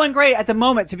not going great at the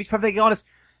moment, to be perfectly honest.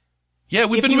 Yeah,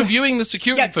 we've If been you- reviewing the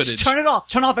security Yeah, footage. just turn it off.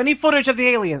 Turn off any footage of the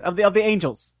alien, of the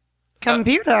angels.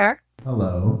 Computer,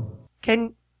 Hello.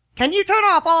 can you turn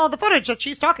off all the footage that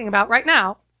she's talking about right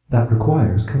now? That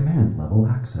requires command level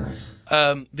access.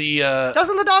 Doesn't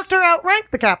the doctor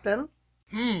outrank the captain?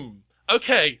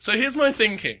 Okay, so here's my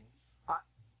thinking.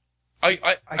 I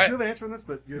do have an answer on this,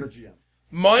 but you're the GM.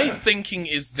 My thinking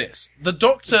is this. The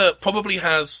Doctor probably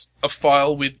has a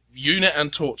file with UNIT and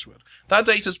Torchwood. That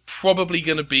data's probably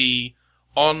going to be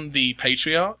on the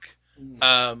Patriarch.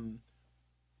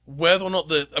 Whether or not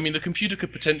the computer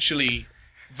could potentially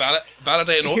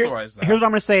validate and authorize that. Here's what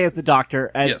I'm going to say as the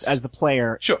doctor, Yes. as the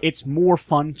player. Sure. It's more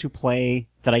fun to play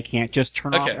that I can't just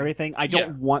turn off Okay. everything. I Yeah.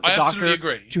 don't want the I absolutely doctor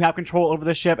agree. to have control over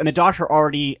the ship. And the doctor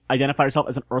already identified herself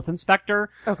as an Earth inspector.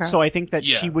 Okay. So I think that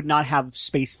Yeah. she would not have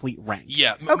Space Fleet rank.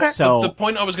 Yeah. Okay. So- the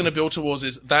point I was going to build towards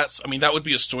is that would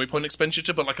be a story point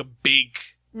expenditure, but like a big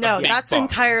No, big that's bump.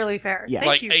 entirely fair. Yeah. Thank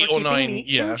Like you 8 for or keeping 9, me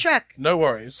yeah. in check No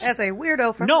worries. as a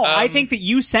weirdo from No, I think that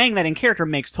you saying that in character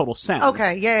makes total sense.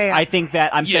 Okay, yeah. I think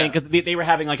that I'm saying Yeah. because they were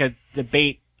having like a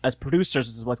debate as producers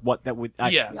is what that would.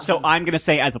 Yeah. So I'm gonna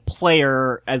say as a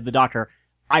player, as the doctor,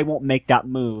 I won't make that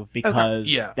move because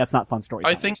Yeah. that's not fun story.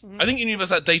 I think Universe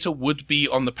that data would be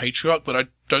on the Patriarch, but I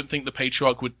don't think the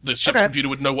Patriarch the ship's Okay. computer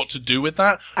would know what to do with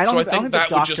that. I don't so I think think the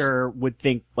that would just doctor would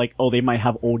think like, oh, they might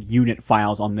have old unit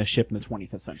files on this ship in the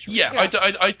 20th century. yeah.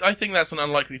 I think that's an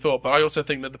unlikely thought, but I also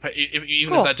think that even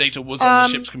Cool. if that data was on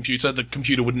the ship's computer, the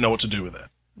computer wouldn't know what to do with it.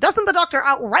 Doesn't the doctor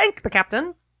outrank the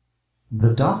captain?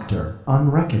 The Doctor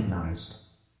unrecognized.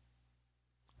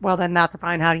 Well, then that's a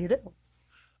fine how do you do.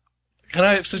 Can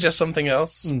I suggest something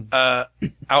else?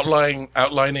 Outlining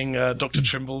Dr.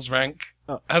 Trimble's rank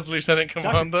as Lieutenant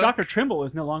Commander. Dr. Trimble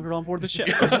is no longer on board the ship.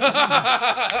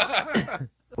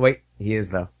 Wait, he is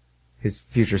though. His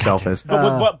future self is.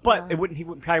 but it wouldn't. He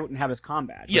probably wouldn't have his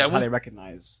combat. Yeah, Yeah, how well- they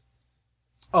recognize.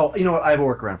 Oh, you know what? I have a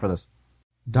workaround for this.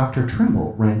 Dr.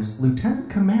 Trimble ranks Lieutenant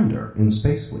Commander in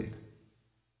Space Fleet.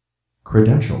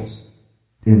 Credentials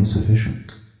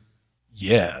insufficient.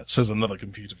 Yeah, says another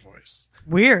computer voice.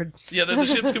 Weird. Yeah, the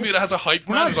ship's computer has a hype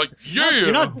man who's like, yeah!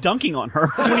 You're not dunking on her.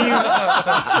 What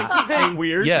are you saying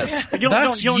weird? Yes, You don't,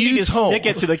 that's you don't need to told. stick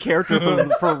it to the character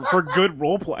for good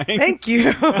role playing. Thank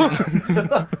you.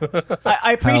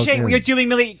 I appreciate How what dare you're doing,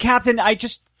 Millie. Captain, I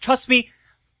just trust me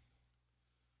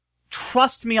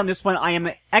on this one. I am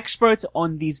an expert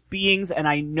on these beings and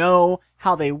I know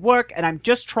how they work and I'm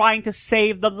just trying to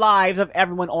save the lives of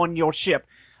everyone on your ship.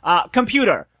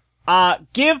 Computer,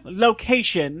 give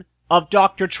location of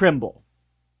Dr. Trimble.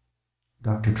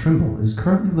 Dr. Trimble is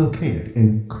currently located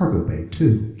in Cargo Bay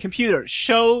 2. Computer,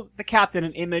 show the captain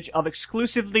an image of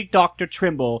exclusively Dr.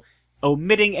 Trimble,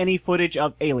 omitting any footage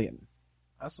of Alien.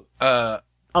 That's, I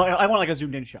want like a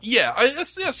zoomed in shot. yeah, that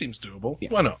seems doable. Yeah.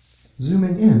 Why not?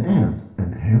 Zooming in and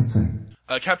enhancing.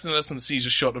 Captain Ellison sees a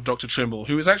shot of Dr. Trimble,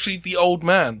 who is actually the old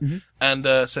man, and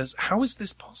says, how is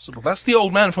this possible? That's the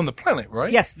old man from the planet,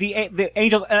 right? Yes, the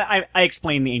angels. I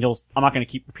explained the angels. I'm not going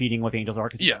to keep repeating what the angels are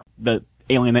because Yeah. the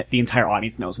alien, the entire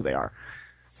audience knows who they are.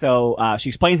 So she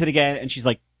explains it again, and she's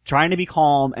like trying to be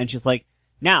calm, and she's like,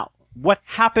 "Now, what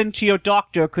happened to your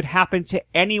doctor could happen to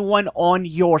anyone on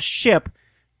your ship,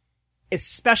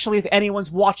 especially if anyone's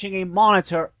watching a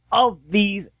monitor of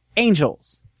these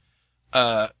angels."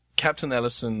 Captain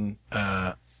Ellison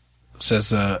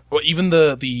says, well, even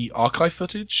the archive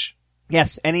footage?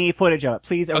 Yes, any footage of it,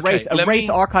 please erase let me-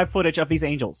 archive footage of these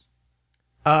angels.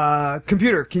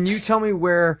 Computer, can you tell me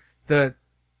where the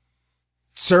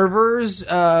servers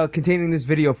containing this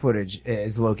video footage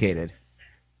is located?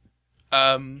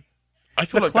 I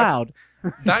feel The like cloud.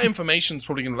 that information's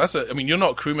probably going to, you're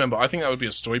not a crew member. I think that would be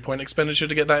a story point expenditure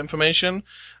to get that information.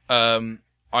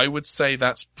 I would say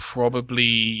that would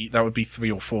be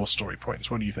 3 or 4 story points.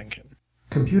 What are you thinking?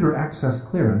 Computer access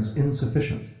clearance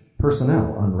insufficient.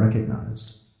 Personnel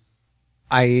unrecognized.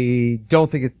 I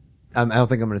don't think I'm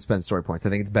going to spend story points. I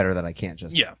think it's better that I can't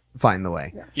just find the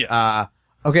way. Yeah.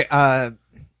 Okay. All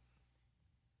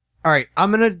right.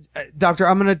 Doctor,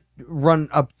 I'm going to run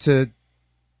up to.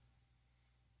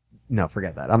 No,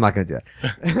 forget that. I'm not going to do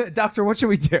it. Doctor, what should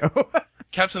we do?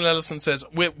 Captain Ellison says,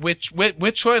 we're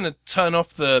trying to turn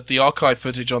off the archive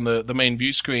footage on the main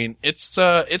view screen. It's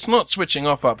not switching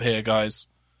off up here, guys.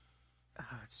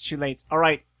 It's too late. All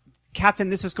right, Captain,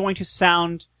 this is going to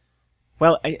sound...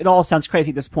 Well, it all sounds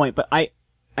crazy at this point, but I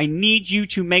need you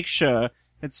to make sure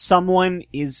that someone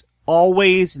is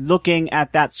always looking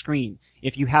at that screen.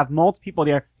 If you have multiple people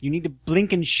there, you need to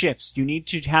blink in shifts. You need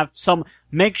to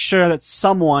make sure that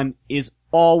someone is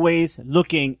always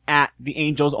looking at the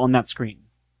angels on that screen.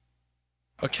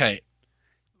 Okay.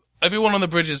 Everyone on the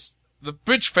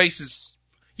bridge faces,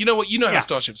 you know what, how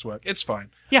starships work. It's fine.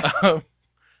 Yeah.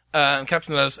 And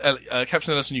Captain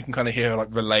Ellison, you can kind of hear her, like,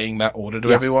 relaying that order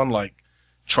to everyone, like,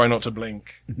 try not to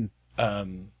blink.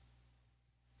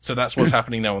 So that's what's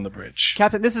happening now on the bridge.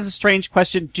 Captain, this is a strange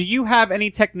question. Do you have any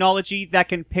technology that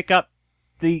can pick up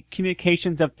the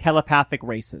communications of telepathic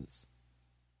races?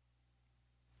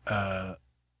 No.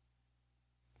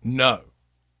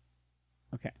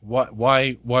 Okay.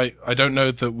 Why? I don't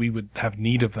know that we would have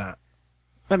need of that.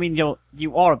 I mean,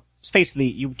 you are spatially,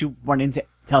 you do run into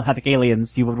telepathic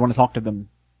aliens. You would want to talk to them.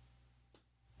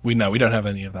 We don't have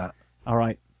any of that. All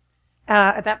right.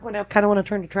 At that point, I kind of want to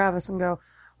turn to Travis and go,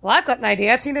 well, I've got an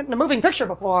idea. I've seen it in a moving picture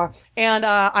before. And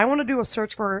I want to do a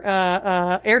search for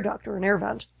air duct or an air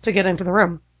vent to get into the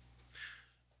room.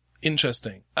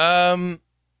 Interesting. Michael,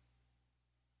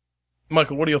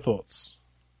 what are your thoughts?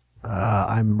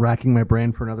 I'm racking my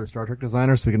brain for another Star Trek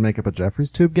designer so we can make up a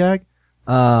Jeffries tube gag.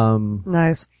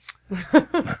 Nice.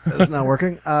 It's not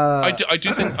working. I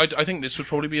think this would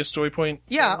probably be a story point.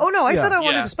 Yeah. Oh no, I said I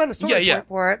wanted Yeah. to spend a story point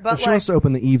for it, but If she wants to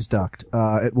open the Eves duct,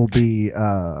 it will be,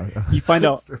 You find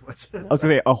out. I was going to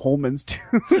say a Holman's too.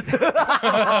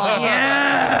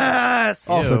 yes.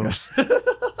 also good.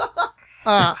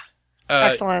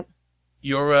 Excellent.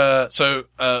 You're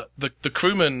the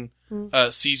crewman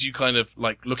sees you kind of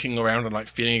like looking around and like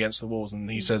feeling against the walls, and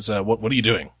he says, "What are you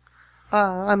doing?"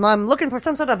 I'm looking for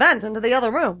some sort of vent into the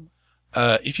other room.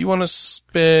 If you want to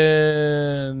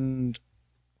spend...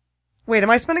 Wait, am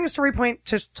I spending a story point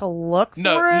just to look for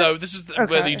it? No, this is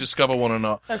Okay. whether you discover one or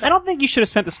not. I don't think you should have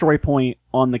spent the story point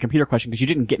on the computer question because you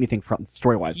didn't get anything from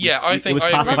story-wise. Yeah, I think it was I-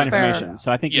 classified That's fair. information.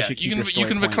 So I think you should keep your story you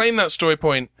can point. reclaim that story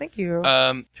point. Thank you.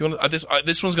 If you want,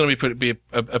 this one's going to be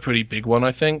a pretty big one,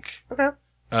 I think. Okay.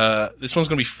 This one's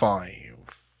going to be 5.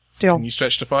 Deal. Can you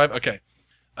stretch to 5? Okay.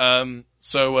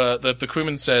 So the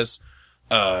crewman says,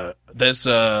 there's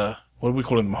what do we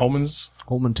call them? Holman's?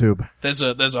 Holman tube. There's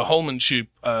a Holman tube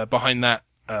behind that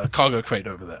cargo crate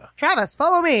over there. Travis,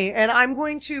 follow me, and I'm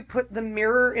going to put the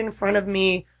mirror in front of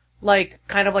me, like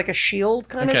kind of like a shield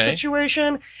kind of Okay.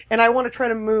 situation, and I want to try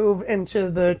to move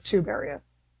into the tube area.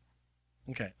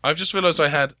 Okay. I've just realized I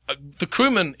had the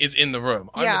crewman is in the room.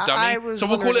 I'm Yeah, the dummy, I was so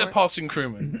we'll call it a wondering passing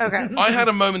crewman. Okay. I had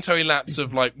a momentary lapse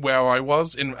of like where I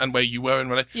was and where you were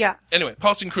and Yeah. Anyway,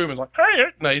 passing crewman's like, hey,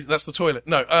 no, that's the toilet.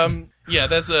 No, yeah,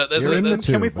 there's You're in the there's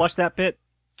tube. Can we flush that bit?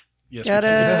 yes, Get we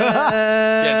it?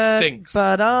 can. Yeah, it stinks.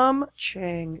 But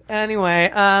ching. Anyway,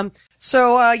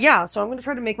 so I'm gonna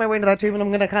try to make my way into that tube, and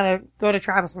I'm gonna kind of go to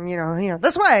Travis and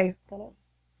this way, kind of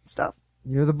stuff.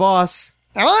 You're the boss.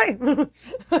 Am I?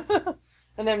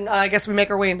 And then I guess we make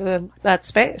our way into that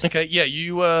space. Okay, yeah,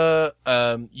 you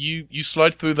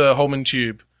slide through the Holman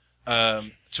tube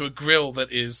to a grill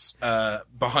that is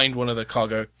behind one of the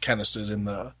cargo canisters in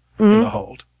the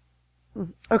hold.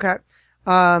 Okay.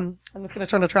 I'm just gonna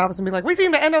turn to Travis and be like, we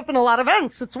seem to end up in a lot of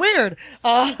vents. It's weird.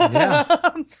 And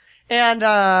kind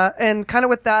of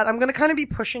with that, I'm gonna kind of be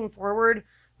pushing forward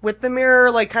with the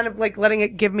mirror, like kind of like letting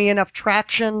it give me enough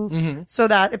traction so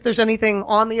that if there's anything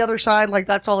on the other side, like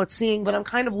that's all it's seeing. But I'm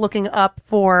kind of looking up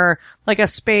for like a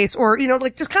space or,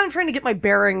 like just kind of trying to get my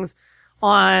bearings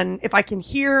on if I can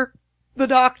hear the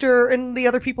doctor and the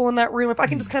other people in that room, if I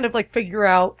can just kind of like figure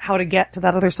out how to get to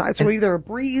that other side. So either a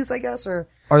breeze, I guess, or...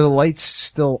 Are the lights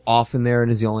still off in there, and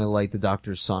is the only light the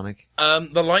doctor's sonic?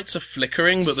 The lights are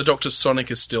flickering, but the Doctor's sonic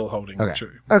is still holding Okay.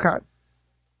 true. Okay.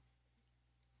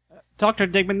 Dr.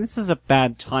 Digman, this is a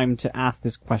bad time to ask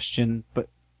this question, but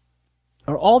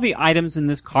are all the items in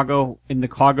the cargo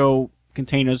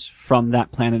containers from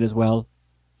that planet as well?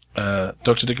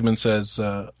 Dr. Diggerman says,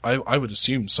 I would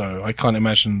assume so. I can't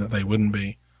imagine that they wouldn't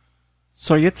be.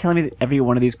 So you're telling me that every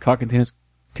one of these cargo containers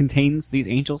contains these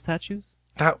angel statues?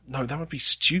 that would be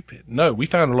stupid. No, we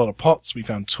found a lot of pots. We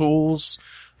found tools.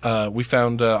 We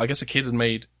found, I guess a kid had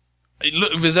made,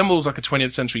 it resembles like a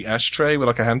 20th century ashtray with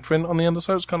like a handprint on the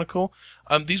underside. It's kind of cool.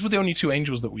 These were the only 2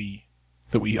 angels that we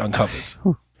uncovered.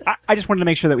 I just wanted to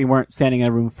make sure that we weren't standing in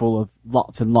a room full of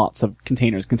lots and lots of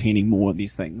containers containing more of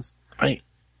these things.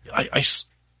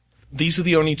 These are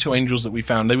the only 2 angels that we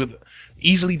found. They were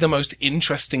easily the most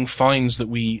interesting finds that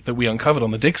we uncovered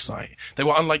on the dig site. They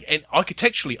were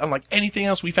architecturally unlike anything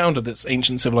else we found of this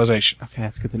ancient civilization. Okay,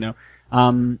 that's good to know.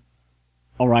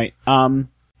 All right.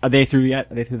 Are they through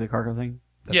yet? Are they through the cargo thing?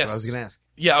 That's Yes. what I was gonna ask.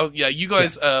 Yeah. You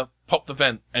guys pop the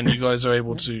vent, and you guys are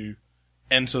able to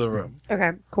enter the room.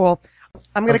 Okay, cool.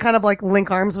 I'm gonna kind of like link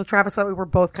arms with Travis so that we were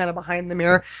both kind of behind the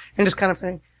mirror and just kind of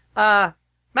saying,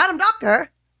 Madam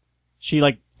Doctor. She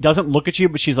like doesn't look at you,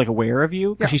 but she's like aware of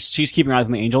you. Yeah. She's keeping her eyes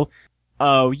on the angel.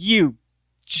 Oh, you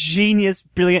genius,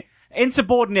 brilliant,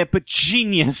 insubordinate, but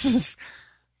genius. Is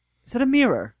that a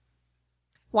mirror?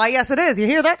 Why, yes, it is. You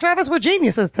hear that, Travis? We're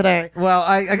geniuses today. Well,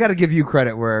 I got to give you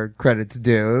credit where credit's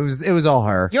due. It was all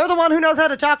her. You're the one who knows how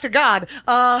to talk to God.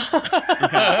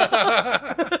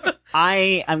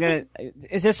 I'm gonna.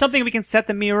 Is there something we can set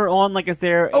the mirror on? Like, is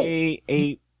there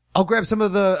a? I'll grab some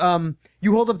of the.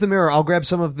 You hold up the mirror. I'll grab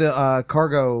some of the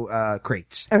cargo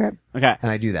crates, Okay. Okay.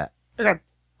 and I do that. Okay.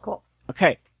 Cool.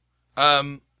 Okay.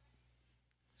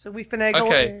 So we finagle.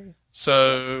 Okay.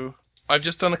 So I've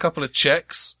just done a couple of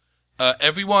checks.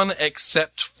 Everyone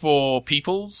except for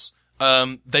Peoples,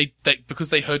 they because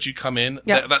they heard you come in.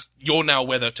 Yeah. You're now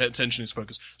where their attention is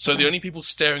focused. So the only people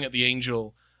staring at the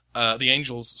angels, are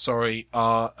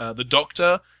the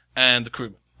doctor and the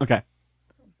crewman. Okay.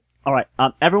 All right.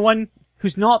 Everyone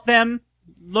who's not them,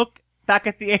 look back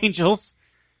at the angels,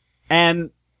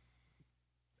 and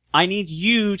I need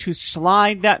you to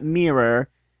slide that mirror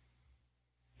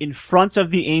in front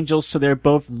of the angels so they're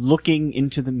both looking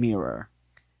into the mirror.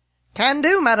 Can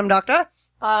do, Madam Doctor.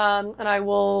 And I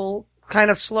will kind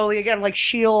of slowly, again, like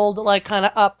shield, like kind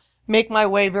of up, make my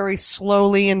way very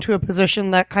slowly into a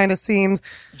position that kind of seems...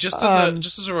 Just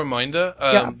as a reminder,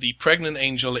 Yeah. the pregnant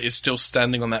angel is still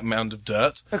standing on that mound of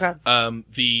dirt. Okay.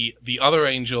 The other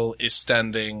angel is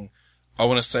standing, I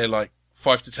want to say like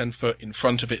 5 to 10 foot in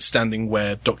front of it, standing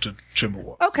where Dr. Trimble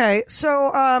was. Okay, so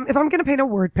if I'm going to paint a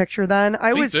word picture, then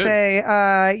I Please would do.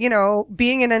 say,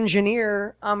 being an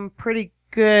engineer, I'm pretty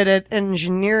good at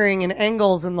engineering and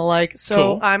angles and the like. So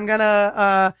Cool. I'm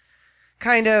gonna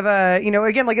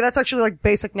again, like that's actually like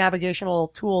basic navigational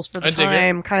tools for the I dig it.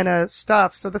 time kind of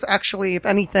stuff. So this actually, if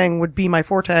anything, would be my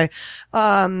forte.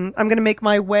 I'm gonna make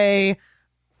my way.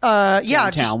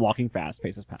 Downtown, walking fast,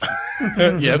 paces past.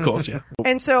 Yeah, of course, yeah.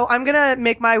 And so I'm gonna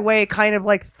make my way kind of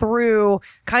like through,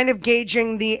 kind of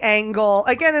gauging the angle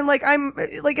again, and like I'm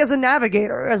like as a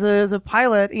navigator, as a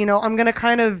pilot, I'm gonna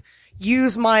kind of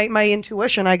use my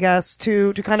intuition, I guess,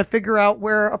 to kind of figure out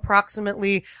where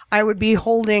approximately I would be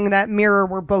holding that mirror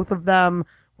where both of them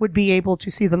would be able to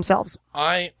see themselves.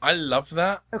 I love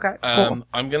that. Okay, cool.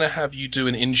 I'm gonna have you do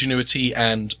an ingenuity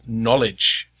and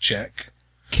knowledge check.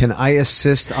 Can I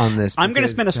assist on this? I'm going to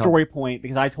Because- spend a story point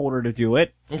because I told her to do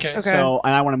it. Okay. Okay. So,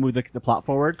 and I want to move the plot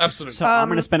forward. Absolutely. So I'm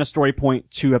going to spend a story point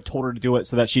to have told her to do it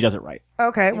so that she does it right.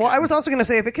 Okay, well, I was also gonna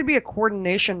say if it could be a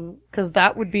coordination, because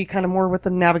that would be kind of more with the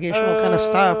navigational kind of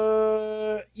stuff.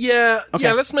 Yeah, Okay.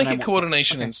 yeah, let's make Then I it won't-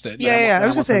 coordination okay. instead. Yeah, I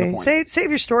was gonna spend say, the point. save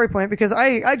your story point, because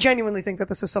I genuinely think that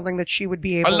this is something that she would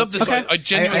be I able love this. to... I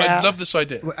genuinely I- love this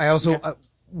idea. I also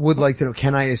would like to know,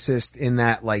 can I assist in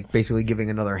that, like, basically giving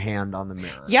another hand on the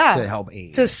mirror? Yeah. To help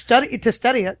aid. to study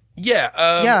it. Yeah,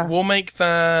 Yeah. we'll make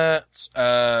that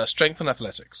strength and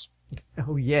athletics.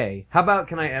 Oh, yay. How about,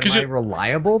 am 'Cause I you-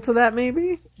 reliable to that,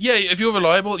 maybe? Yeah, if you're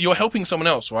reliable, you're helping someone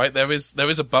else, right? There is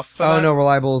a buff for Oh, that. no,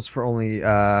 reliable is for only,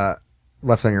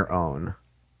 left on your own.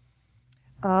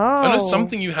 Oh. I know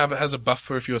something you have has a buff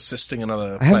for if you're assisting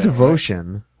another I have player,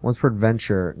 devotion. Once per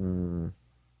adventure. right?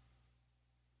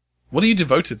 What are you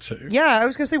devoted to? Yeah, I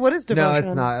was gonna say, what is devotion? No,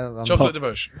 it's not. Chocolate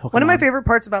devotion. One of my Pokemon. favorite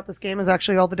parts about this game is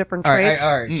actually all the different All right, traits.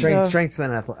 all right. Mm. Strength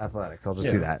and athletics. I'll just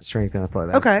do that. Strength and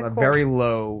athletics. Okay, That's, cool. very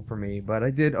low for me, but I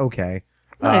did okay.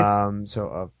 Nice. So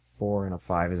a 4 and a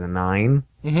 5 is a 9.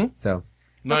 Mm-hmm. So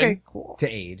 9. Okay, cool. to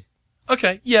aid.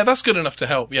 Okay, yeah, that's good enough to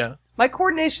help, yeah. My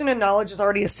coordination and knowledge is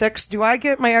already a 6. Do I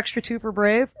get my extra 2 for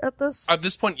brave at this? At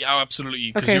this point, yeah,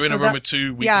 absolutely, because Okay, you're in so a room that- with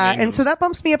 2 weak Yeah, angels. and so that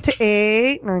bumps me up to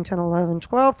 8, 9, 10, 11,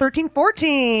 12, 13,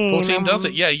 14. 14 does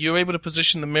it, yeah. You're able to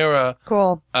position the mirror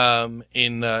Cool.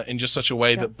 in just such a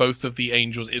way that both of the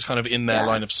angels is kind of in their Yeah.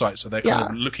 line of sight, so they're kind Yeah.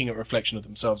 of looking at reflection of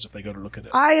themselves if they go to look at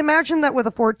it. I imagine that with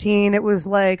a 14, it was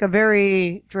like a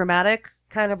very dramatic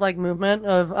kind of like movement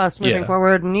of us moving Yeah.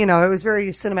 forward. And, it was very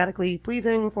cinematically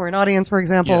pleasing for an audience, for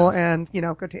example. And,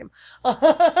 go team.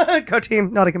 Go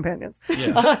team, not a companions.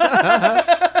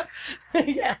 Yeah.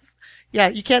 Yes. Yeah,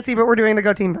 you can't see, but we're doing the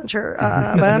Go Team venture.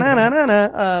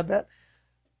 Bit.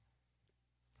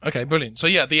 Okay, brilliant. So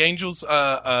yeah, the angels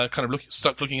are kind of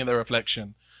stuck looking at their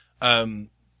reflection.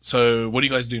 So what do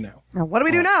you guys do now? Now, what do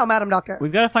we do now, Madam Doctor?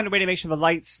 We've got to find a way to make sure the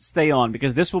lights stay on,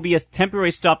 because this will be a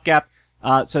temporary stopgap,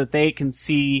 so that they can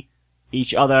see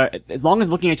each other. As long as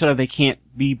looking at each other, they can't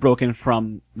be broken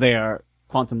from their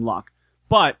quantum lock.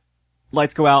 But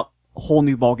lights go out, a whole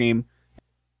new ballgame.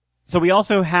 So we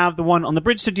also have the one on the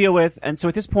bridge to deal with, and so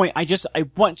at this point, I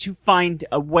want to find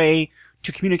a way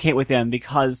to communicate with them,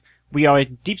 because we are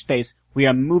in deep space, we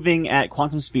are moving at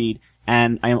quantum speed,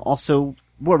 and I am also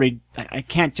worried I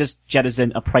can't just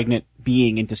jettison a pregnant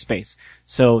being into space.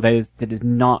 So that is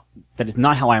not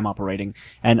how I am operating,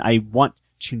 and I want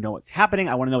to know what's happening,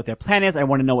 I want to know what their plan is, I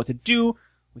want to know what to do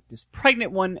with this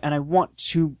pregnant one, and I want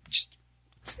to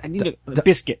I need a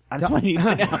biscuit. That's what I need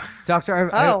right now. Doctor,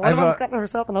 One of them's gotten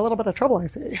herself in a little bit of trouble, I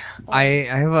see. I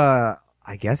have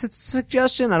I guess it's a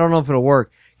suggestion. I don't know if it'll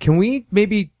work. Can we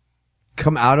maybe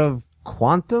come out of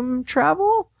quantum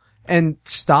travel and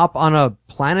stop on a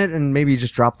planet and maybe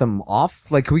just drop them off?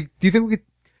 Like, do you think we could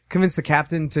convince the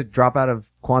captain to drop out of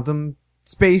quantum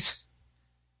space?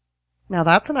 Now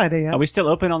that's an idea. Are we still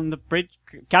open on the bridge?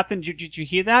 Captain, did you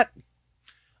hear that?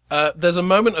 There's a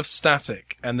moment of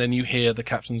static, and then you hear the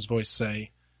captain's voice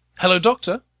say, "Hello,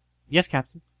 Doctor. Yes,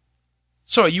 Captain.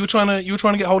 Sorry, you were trying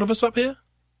to get hold of us up here?"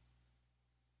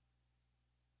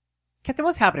 Captain,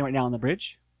 what's happening right now on the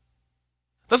bridge?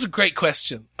 That's a great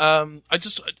question.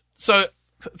 It's a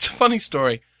funny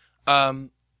story.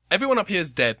 Everyone up here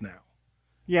is dead now.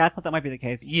 Yeah, I thought that might be the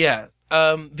case. Yeah.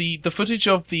 The footage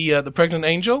of the pregnant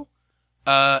angel,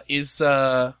 is,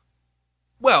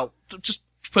 just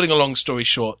putting a long story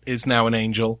short, is now an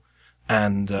angel,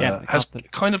 and, has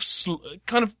kind of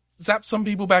zapped some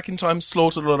people back in time,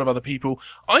 slaughtered a lot of other people.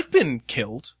 I've been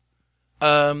killed.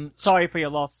 Sorry for your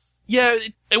loss. Yeah,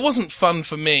 it wasn't fun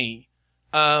for me.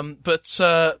 But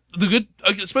I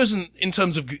suppose in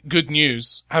terms of good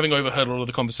news, having overheard a lot of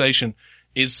the conversation,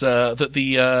 is, that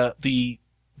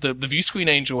the view screen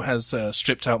angel has,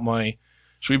 stripped out my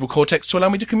cerebral cortex to allow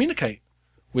me to communicate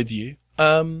with you.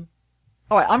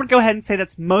 Alright, I'm gonna go ahead and say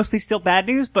that's mostly still bad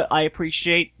news, but I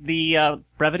appreciate the,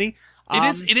 brevity.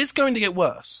 It is going to get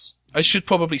worse. I should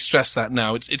probably stress that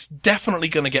now. It's definitely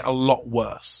going to get a lot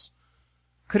worse.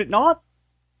 Could it not?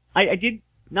 I did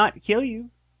not kill you.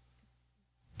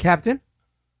 Captain?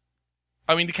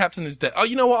 I mean, the captain is dead. Oh,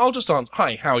 you know what? I'll just answer.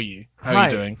 Hi, how are you? How are Hi.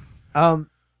 you doing?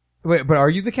 Wait, but are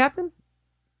you the captain?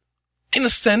 In a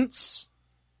sense.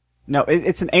 No,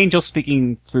 it's an angel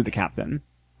speaking through the captain.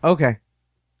 Okay.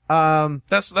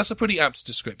 That's a pretty apt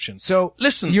description. So,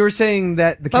 Listen. you're saying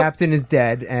that the captain is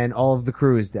dead and all of the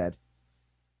crew is dead.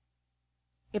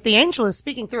 If the angel is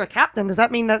speaking through a captain, does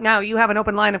that mean that now you have an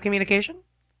open line of communication?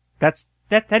 That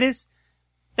is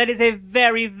a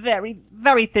very, very,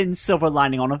 very thin silver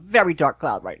lining on a very dark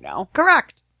cloud right now.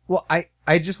 Correct. Well,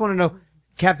 I just want to know,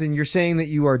 Captain, you're saying that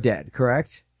you are dead,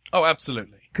 correct? Oh,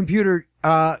 absolutely. Computer,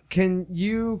 can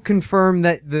you confirm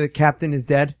that the captain is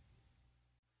dead?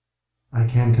 I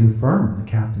can confirm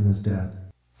the captain is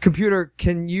dead. Computer,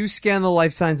 can you scan the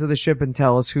life signs of the ship and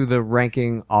tell us who the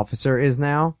ranking officer is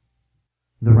now?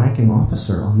 The ranking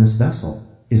officer on this vessel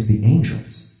is the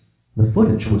Angels. The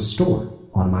footage was stored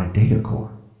on my data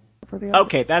core.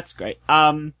 Okay, that's great.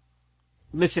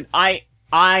 Listen,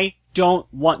 I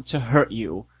don't want to hurt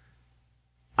you.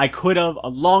 I could have a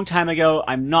long time ago.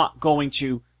 I'm not going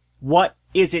to. What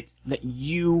is it that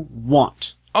you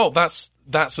want? Oh, that's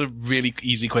a really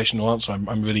easy question to answer.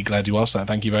 I'm really glad you asked that.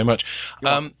 Thank you very much.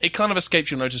 It kind of escapes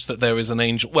your notice that there is an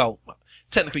angel. Well,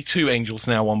 technically two angels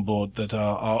now on board that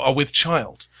are with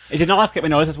child. It did not escape my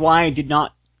notice. That's why I did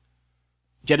not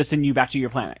jettison you back to your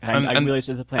planet. I realized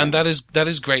there's a plan. And that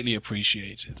is greatly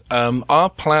appreciated. Our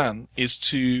plan is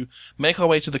to make our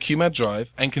way to the QMAD drive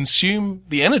and consume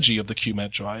the energy of the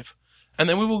QMAD drive, and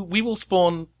then we will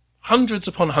spawn hundreds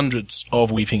upon hundreds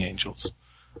of weeping angels.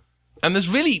 And there's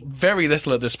really very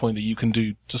little at this point that you can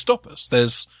do to stop us.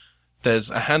 There's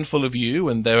a handful of you,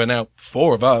 and there are now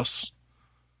 4 of us.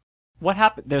 What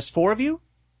happened? There's 4 of you?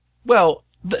 Well,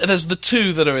 there's the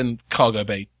 2 that are in Cargo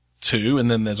Bay 2, and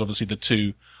then there's obviously the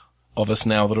 2 of us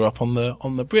now that are up on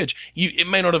the bridge. It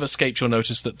may not have escaped your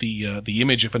notice that the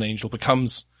image of an angel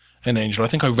becomes an angel. I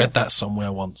think I read that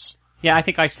somewhere once. Yeah, I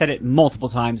think I said it multiple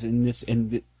times in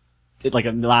the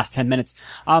last 10 minutes.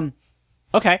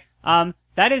 Okay.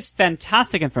 That is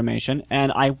fantastic information,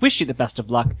 and I wish you the best of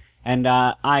luck. And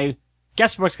I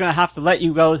Guesswork's gonna have to let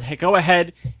you go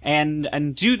ahead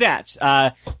and do that.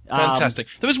 Fantastic.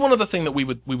 There is one other thing that we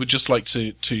would just like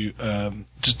to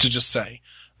just say.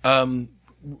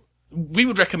 We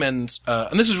would recommend,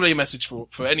 and this is really a message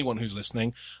for anyone who's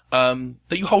listening, that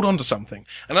you hold on to something.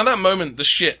 And at that moment, the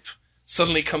ship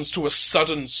suddenly comes to a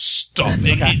sudden stop.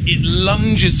 It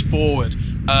lunges forward.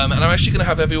 And I'm actually going to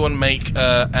have everyone make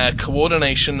a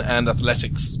coordination and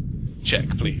athletics check,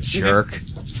 please. Jerk.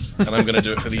 And I'm going to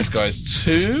do it for these guys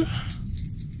too.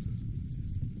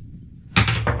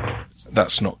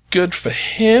 That's not good for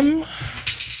him.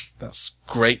 That's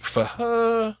great for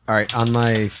her. All right, on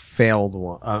my failed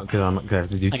one, because I'm gonna have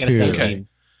to do I got a two. 17.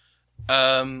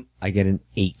 Okay. I get an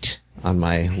 8 on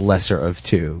my lesser of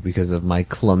 2 because of my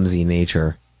clumsy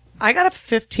nature. I got a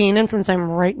 15, and since I'm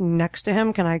right next to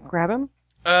him, can I grab him?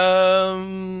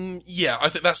 Yeah, I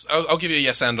think I'll give you a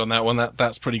yes and on that one.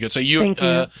 That's pretty good. So you, Thank you.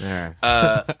 All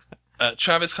right.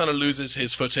 Travis kind of loses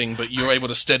his footing, but you're able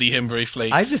to steady him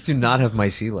briefly. I just do not have my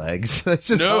sea legs. That's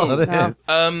just No. all it No. is.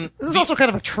 This is also kind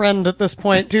of a trend at this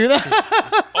point, too.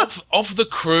 of the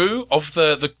crew, of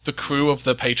the crew of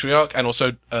the Patriarch, and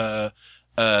also Dr.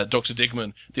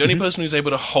 Digman, the only person who's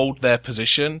able to hold their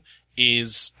position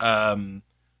is Matheson.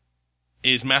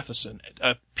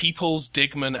 Peoples,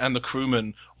 Digman, and the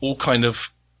crewmen all kind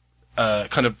of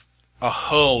are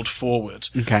hurled forward.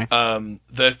 Okay.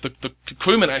 The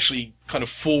crewman actually kind of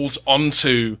falls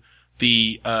onto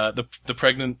the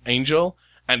pregnant angel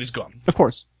and is gone. Of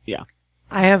course. Yeah.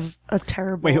 I have a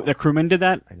terrible... Wait, the crewman did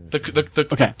that?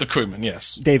 The crewman,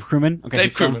 yes. Dave Crewman? Okay. Dave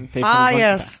he's gone. Crewman. Dave Ah, Crewman's gone?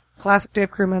 yes. Classic Dave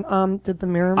Crewman. Did the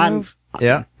mirror I'm- move?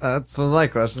 Yeah, that's my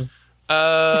question.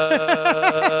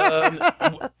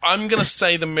 I'm gonna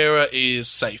say the mirror is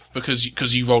safe because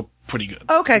you rolled pretty good.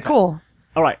 Okay, cool.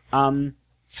 All right.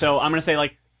 So I'm gonna say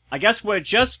I guess we're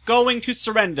just going to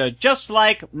surrender, just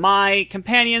like my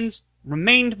companions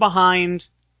remained behind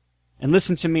and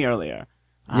listened to me earlier.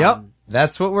 Yep,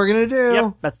 that's what we're gonna do.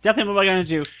 Yep. That's definitely what we're gonna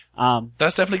do.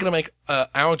 That's definitely going to make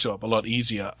our job a lot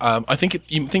easier. I think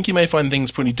you may find things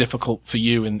pretty difficult for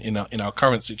you in our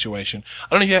current situation.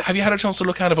 I don't know. Have you had a chance to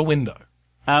look out of a window?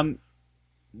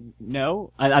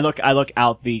 No. I look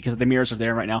out because the mirrors are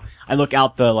there right now. I look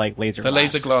out the laser. The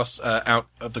glass. laser glass out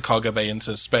of the cargo bay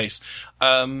into space,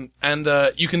 and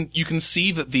you can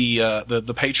see that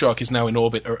the Patriarch is now in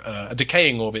orbit, a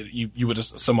decaying orbit. You would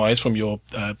surmise from your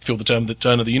feel the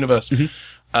turn of the universe.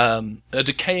 A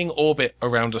decaying orbit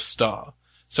around a star.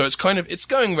 So it's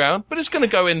going round, but it's going to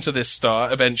go into this star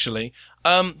eventually.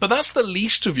 But that's the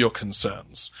least of your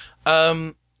concerns.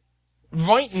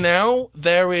 Right now,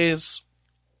 there is,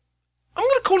 I'm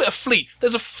going to call it a fleet.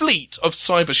 There's a fleet of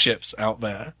cyber ships out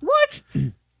there. What?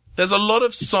 There's a lot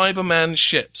of Cyberman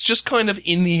ships just kind of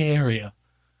in the area.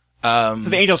 So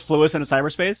the angels flew us into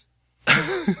cyberspace?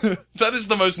 That is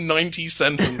the most 90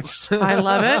 sentence. I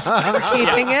love it. We're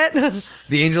keeping it.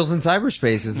 The Angels in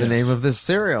Cyberspace is the Yes. name of this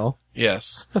serial.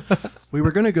 Yes. We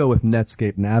were going to go with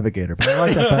Netscape Navigator, but I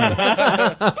like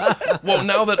that better. Well,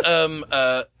 now that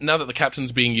the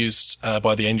captain's being used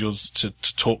by the angels to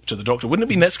talk to the Doctor, wouldn't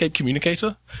it be Netscape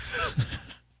Communicator?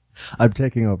 I'm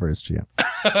taking over as GM.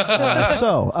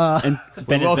 And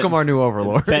Ben Welcome our new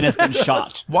overlord. Ben has been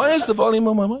shot. Why is the volume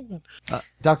on my mic?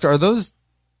 Doctor, are those...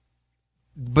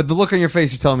 But the look on your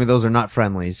face is telling me those are not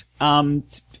friendlies. Have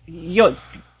you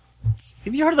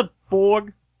heard of the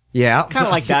Borg? Yeah. Kind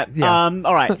of like that. Yeah.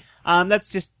 All right. That's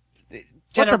just.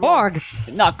 What's a Borg?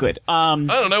 Not good. I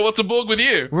don't know what's a Borg with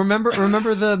you. Remember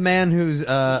the man whose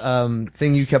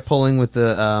thing you kept pulling with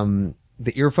the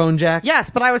earphone jack? Yes,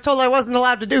 but I was told I wasn't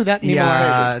allowed to do that anymore.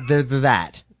 Yeah, they're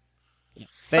that.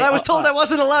 But I was told I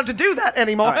wasn't allowed to do that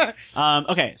anymore.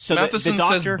 Okay, so the Matheson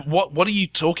Doctor. says, "What are you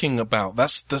talking about?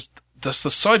 That's the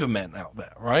Cybermen out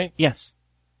there, right? Yes.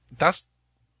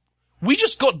 We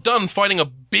just got done fighting a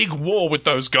big war with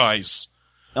those guys."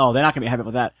 Oh, they're not gonna be happy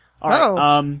with that. All right.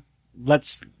 Oh.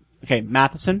 Okay,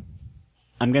 Matheson.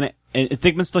 Is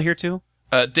Digman still here too?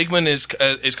 Digman is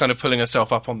kind of pulling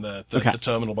herself up on the Okay.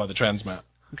 terminal by the transmat.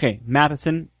 Okay,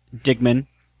 Matheson, Digman.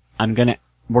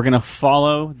 We're gonna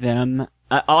follow them.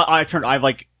 I'm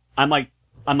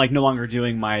no longer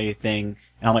doing my thing,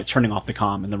 and I'm turning off the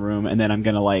comm in the room, and then I'm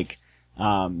gonna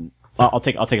I'll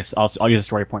use a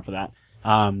story point for that.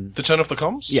 To turn off the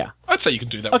comms? Yeah. I'd say you can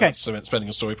do that Okay. without spending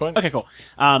a story point. Okay, cool.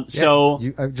 So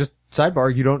You, just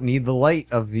sidebar, you don't need the light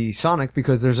of the Sonic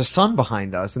because there's a sun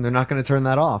behind us and they're not going to turn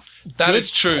that off. That is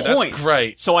true. point. That's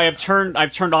great. So I've turned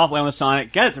off Light on the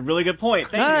Sonic. Yeah, it's a really good point.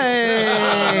 Thank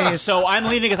you. Nice. So I'm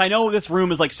leaving because I know this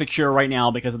room is secure right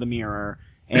now because of the mirror,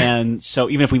 and so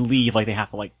even if we leave, they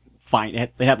have to find.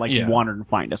 They have Yeah. wander and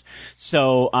find us.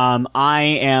 So I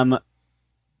am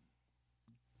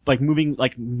moving,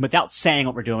 like, without saying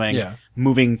what we're doing, Yeah.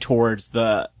 moving towards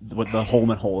the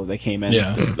Holman hole that they came in,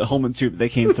 Yeah. the Holman tube they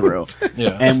came through.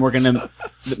 Yeah. And we're gonna,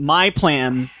 my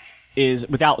plan is,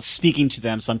 without speaking to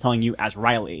them, so I'm telling you as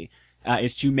Riley,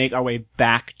 is to make our way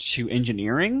back to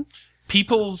engineering.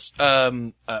 Peoples,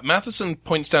 Matheson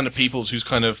points down to Peoples, who's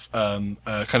kind of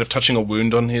touching a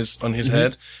wound on his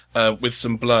head, with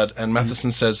some blood, and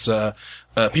Matheson says,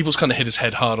 Peoples kind of hit his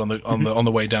head hard on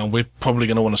the way down. We're probably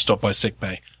going to want to stop by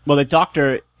sickbay. Well, the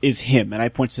doctor is him, and I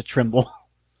point to Trimble.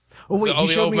 Oh wait,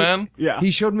 The old man? Yeah.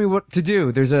 He showed me what to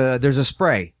do. There's a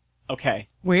spray. Okay.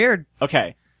 Weird.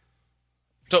 Okay.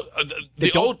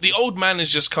 The old man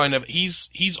is just kind of,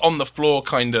 he's on the floor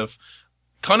kind of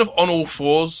on all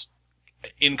fours,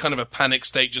 in kind of a panic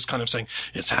state, just kind of saying,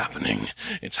 it's happening.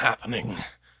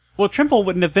 Well, Trimble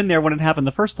wouldn't have been there when it happened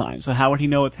the first time, so how would he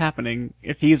know it's happening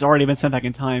if he's already been sent back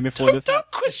in time before this happened?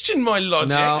 Don't question my logic.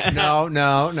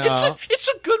 No. It's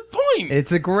a good point.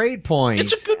 It's a great point.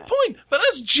 It's a good point. But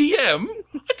as GM,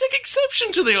 I take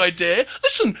exception to the idea.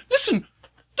 Listen.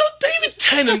 David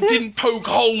Tennant didn't poke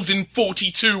holes in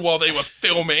 42 while they were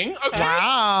filming. Okay?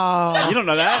 Wow. You don't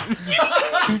know that.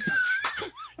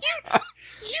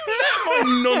 You let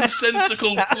my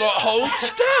nonsensical plot holes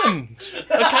stand.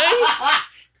 Okay?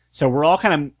 So we're all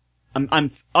kind of,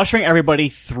 I'm ushering everybody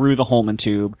through the Holman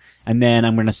tube, and then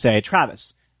I'm going to say,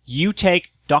 Travis, you take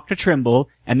Dr. Trimble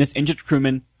and this injured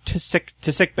crewman to sick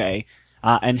bay,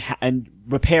 and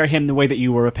repair him the way that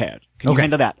you were repaired. Can you Okay.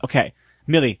 handle that? Okay.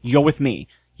 Millie, you're with me.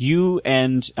 You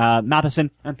and, Matheson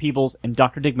and Peebles and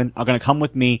Dr. Digman are going to come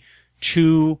with me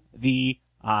to the,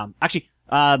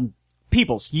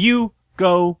 Peebles, you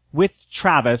go with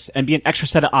Travis and be an extra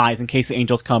set of eyes in case the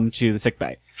angels come to the sick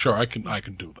bay. Sure, I can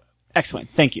do that. Excellent.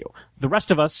 Thank you. The rest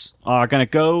of us are going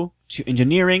to go to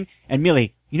engineering. And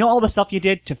Millie, you know all the stuff you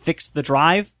did to fix the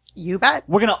drive? You bet.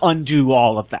 We're going to undo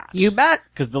all of that. You bet.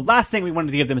 Because the last thing we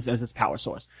wanted to give them is this power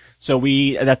source. So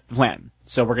that's the plan.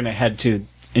 So we're going to head to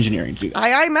engineering to do that.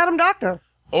 Aye, Madam Doctor.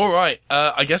 All right.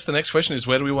 I guess the next question is,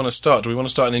 where do we want to start? Do we want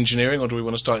to start in engineering, or do we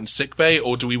want to start in sickbay,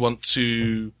 or do we want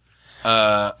to?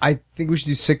 I think we should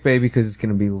do sickbay because it's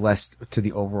going to be less to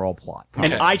the overall plot.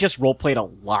 And Okay. I just role-played a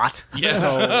lot. Yes.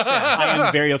 So I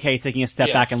am very okay taking a step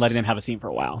Yes. back and letting them have a scene for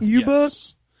a while. You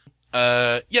Yes.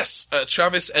 Yes.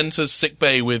 Travis enters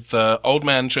sickbay with Old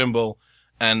Man Trimble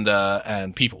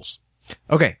and Peoples.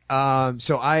 Okay,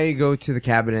 so I go to the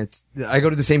cabinet. I go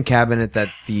to the same cabinet that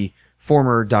the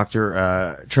former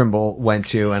Dr. Trimble went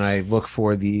to, and I look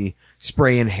for the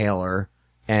spray inhaler,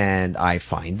 and I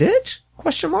find it?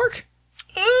 Question mark?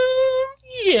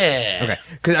 Yeah. Okay,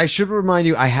 because I should remind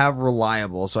you, I have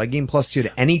reliable, so I gain +2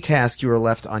 to any task you are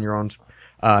left on your own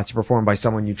to perform by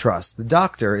someone you trust. The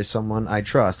doctor is someone I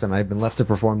trust, and I've been left to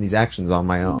perform these actions on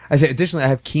my own. I say, additionally, I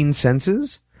have keen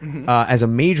senses as a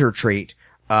major trait.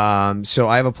 So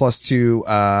I have a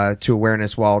 +2 to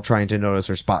awareness while trying to notice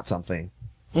or spot something.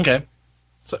 Okay.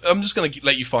 So I'm just going to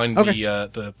let you find Okay.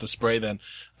 the spray then.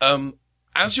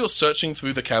 As you're searching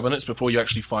through the cabinets before you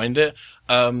actually find it,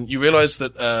 you realize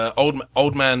that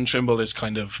old man Trimble is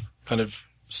kind of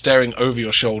staring over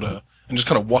your shoulder and just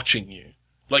kind of watching you,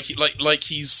 like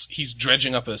he's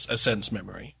dredging up a sense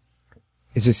memory.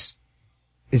 Is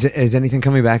anything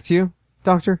coming back to you,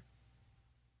 Doctor?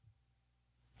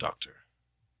 Doctor.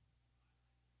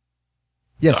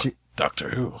 Yes, Doctor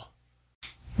who?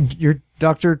 you're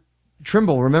Dr.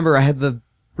 Trimble. Remember, I had the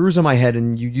bruise on my head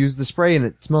and you used the spray and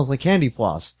it smells like candy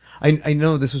floss. I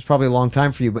know this was probably a long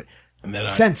time for you, but And then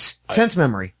sense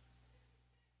memory.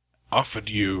 I offered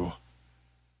you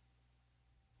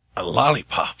a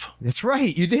lollipop, That's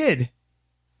right, you did.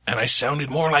 and I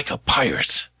sounded more like a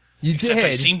pirate. You Except did.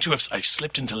 I seem to have I've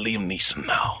slipped into Liam Neeson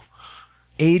now.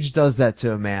 Age does that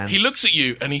to a man. He looks at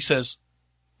you and he says,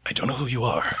 I don't know who you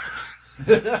are,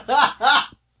 but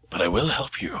I will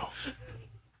help you.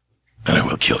 And I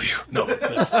will kill you. No.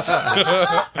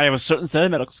 I have a certain set of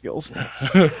medical skills.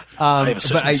 I have a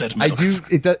certain but set of I do,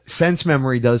 medals. sense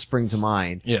memory does spring to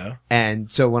mind. Yeah.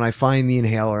 And so when I find the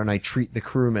inhaler and I treat the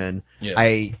crewman, Yeah.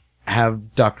 I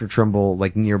have Dr. Trimble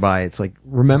like nearby. It's like,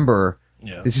 remember,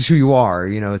 Yeah. this is who you are.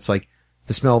 You know, it's like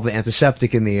the smell of the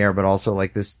antiseptic in the air, but also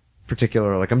like this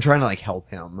particular, like I'm trying to like help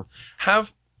him.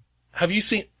 Have you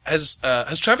seen, has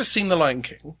Travis seen The Lion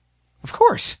King? Of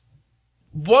course.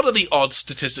 What are the odds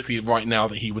statistically right now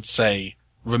that he would say,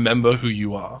 remember who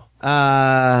you are?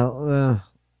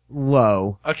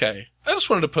 Low. Okay. I just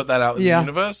wanted to put that out in Yeah. the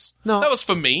universe. No. That was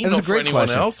for me, That was not a for great anyone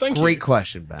question. else. Thank Great you.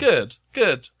 question, Ben.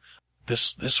 Good.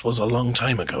 This was a long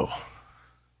time ago.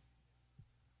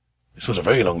 This was a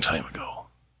very long time ago.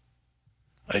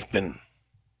 I've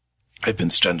been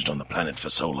stranded on the planet for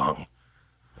so long.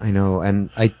 I know, and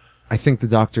I think the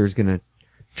doctor is gonna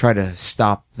try to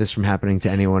stop this from happening to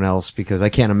anyone else because I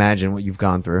can't imagine what you've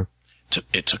gone through.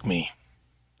 It took me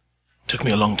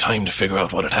a long time to figure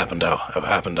out what had happened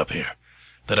up here.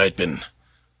 That I'd been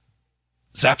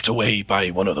zapped away by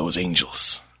one of those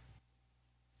angels.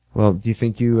 Well, do you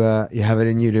think you have it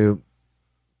in you to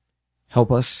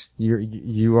help us?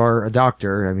 You are a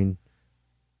doctor. I mean,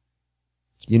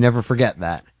 you never forget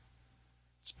that.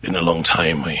 It's been a long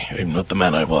time. I'm not the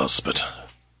man I was, but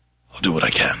I'll do what I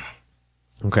can.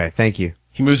 Okay, thank you.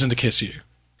 He moves in to kiss you.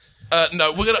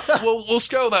 No, we'll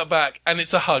scale that back, and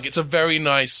it's a hug. It's a very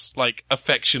nice, like,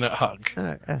 affectionate hug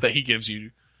that he gives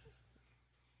you.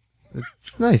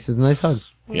 It's nice. It's a nice hug.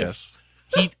 Yes.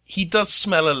 He does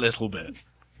smell a little bit.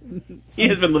 He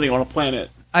has been living on a planet.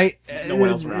 No one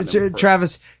else around him.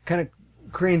 Travis kind of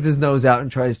cranes his nose out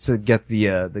and tries to get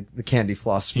the candy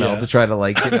floss smell to try to,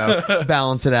 like,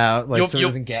 balance it out, like, so he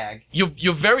doesn't gag.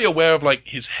 You're very aware of, like,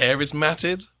 his hair is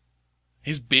matted.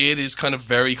 His beard is kind of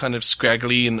very kind of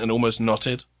scraggly and almost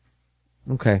knotted.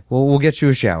 Okay. Well, we'll get you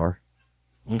a shower.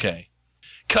 Okay.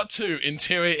 Cut to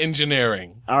interior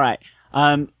engineering. All right.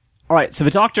 So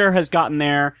the doctor has gotten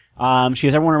there. She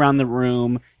has everyone around the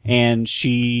room, and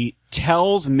she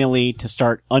tells Millie to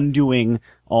start undoing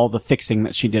all the fixing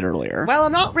that she did earlier. Well,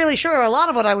 I'm not really sure a lot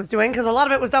of what I was doing because a lot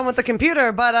of it was done with the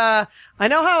computer, but I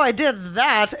know how I did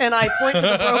that, and I point to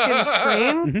the broken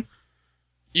screen.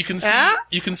 You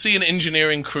can see an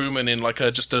engineering crewman in like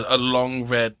just a long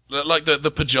red, like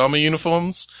the pajama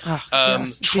uniforms,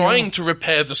 Yes, trying to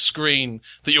repair the screen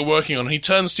that you're working on. He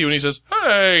turns to you and he says,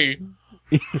 "Hey."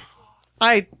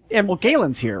 Well,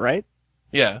 Galen's here, right?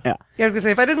 Yeah. Yeah, I was gonna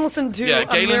say, if I didn't listen to a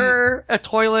Galen... mirror, a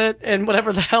toilet, and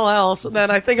whatever the hell else, then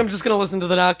I think I'm just gonna listen to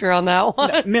the doctor on that one.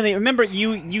 No, Millie, remember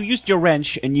you used your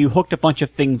wrench and you hooked a bunch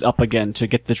of things up again to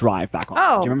get the drive back on.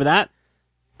 Oh. Do you remember that?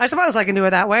 I suppose I can do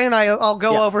it that way, and I'll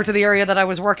go over to the area that I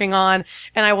was working on,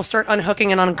 and I will start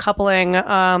unhooking and uncoupling,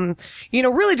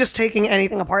 really just taking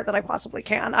anything apart that I possibly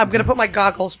can. I'm gonna put my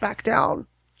goggles back down.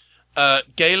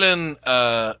 Galen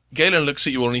looks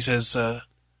at you all and he says,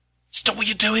 "Stop what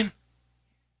you're doing!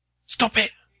 Stop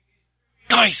it!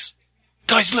 Guys,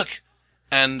 look!"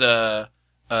 And,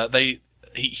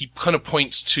 he kind of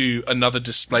points to another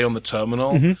display on the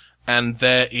terminal, and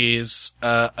there is,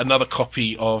 another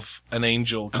copy of an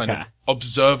angel kind of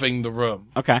observing the room.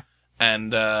 Okay.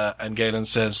 And Galen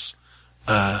says,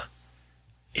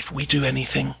 if we do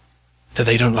anything that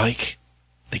they don't like,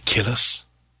 they kill us,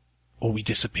 or we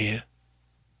disappear.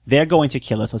 They're going to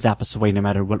kill us or zap us away no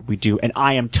matter what we do, and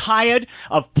I am tired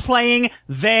of playing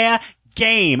their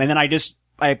game. And then I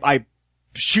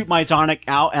shoot my Sonic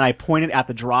out and I point it at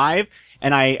the drive,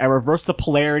 and I reverse the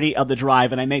polarity of the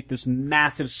drive, and I make this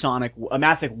massive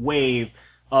wave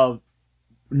of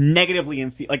negatively,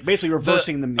 basically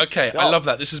reversing them. Okay, I love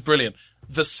that. This is brilliant.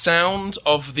 The sound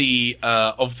of the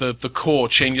core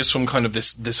changes from kind of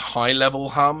this high level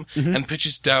hum and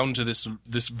pitches down to this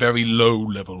very low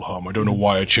level hum. I don't know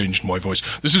why I changed my voice.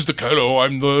 This is the hello,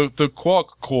 I'm the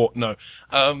quark core. No,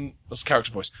 that's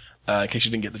character voice. In case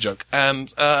you didn't get the joke.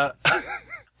 And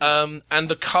and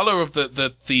the color of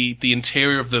the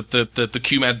interior of the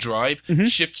QMAD drive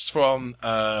shifts from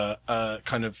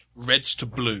kind of reds to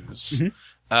blues.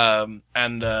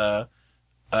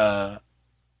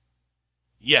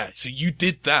 Yeah, so you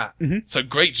did that. So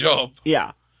great job.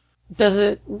 Yeah. Does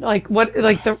it, like, what,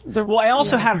 like, the Well, I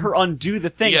also had her undo the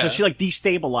thing, so she,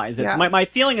 destabilized it. Yeah. So my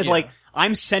feeling is,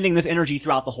 I'm sending this energy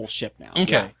throughout the whole ship now.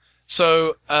 Okay. Yeah.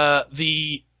 So, how do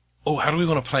we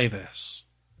want to play this?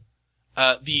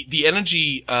 The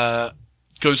energy,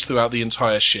 goes throughout the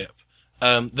entire ship.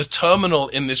 The terminal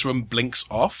in this room blinks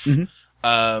off.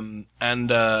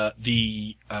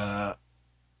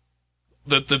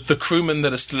 The crewmen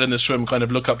that are still in this room kind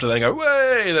of look up to them and go,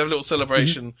 "Way!" They have a little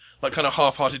celebration, like kind of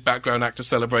half-hearted background actor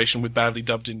celebration with badly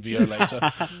dubbed in VO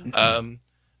later.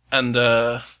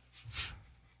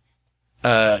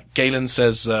 Galen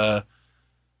says, "Well,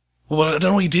 I don't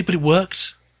know what you did, but it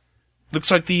worked.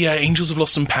 Looks like the angels have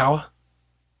lost some power."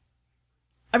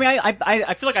 I mean,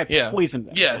 I feel like I poisoned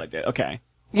them. Yeah. What I did. Okay.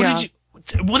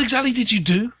 What exactly did you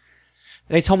do?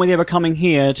 They told me they were coming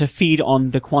here to feed on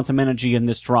the quantum energy in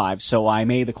this drive, so I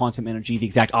made the quantum energy the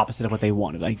exact opposite of what they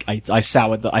wanted. I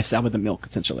soured the milk,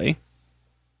 essentially.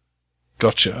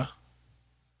 Gotcha.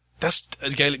 That's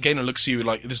Galen looks at you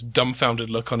like this dumbfounded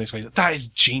look on his face. That is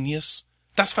genius.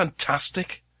 That's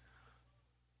fantastic.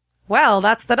 Well,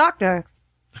 that's the doctor.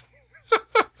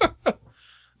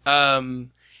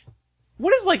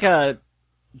 What is like a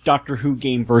Doctor Who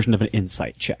game version of an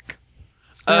insight check?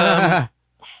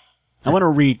 I want to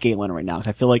read Galen right now because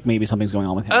I feel like maybe something's going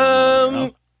on with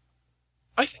him.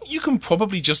 I think you can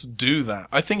probably just do that.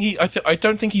 I think I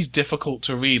don't think he's difficult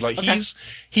to read. Like Okay.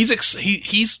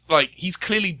 he's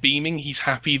clearly beaming. He's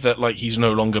happy that like he's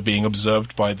no longer being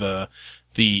observed by the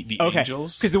Okay.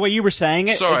 angels. Because the way you were saying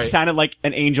it, Sorry. it sounded like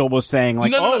an angel was saying,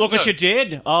 like, No, "Oh, look what no. you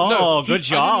did! Oh, No, good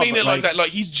job!" I didn't mean it like that.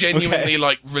 Like he's genuinely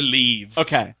like relieved.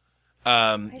 Okay.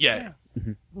 Yeah.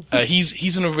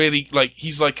 He's in a really like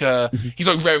he's like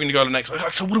raring to go to the next.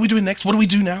 Like, so what are we doing next? What do we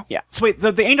do now? Yeah. So wait,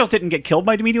 the angels didn't get killed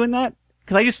by me doing that?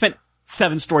 Because I just spent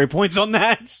 7 story points on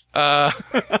that.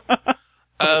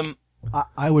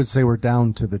 I would say we're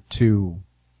down to the 2,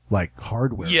 like,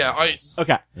 hardware. Yeah,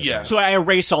 Okay. yeah. So I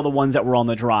erased all the ones that were on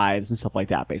the drives and stuff like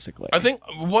that, basically. I think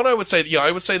what I would say,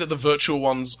 I would say that the virtual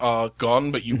ones are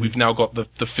gone, but we've now got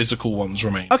the physical ones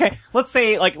remain. Okay. Let's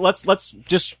say, like, let's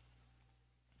just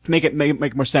make it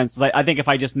make more sense. I think if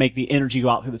I just make the energy go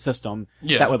out through the system,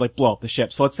 Yeah. that would like blow up the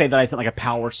ship. So let's say that I sent like a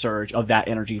power surge of that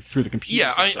energy through the computer.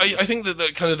 Yeah, I think that the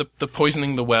kind of the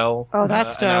poisoning the well Oh,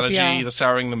 that's dope, analogy, yeah. the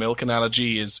souring the milk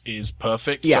analogy is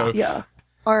perfect. Yeah. So, Yeah.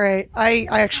 All right. I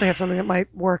actually have something that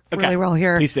might work Okay. really well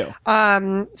here. Please do.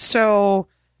 So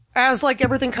as like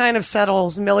everything kind of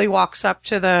settles, Millie walks up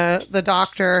to the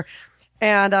doctor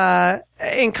and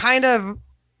kind of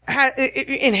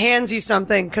and hands you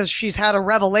something because she's had a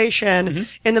revelation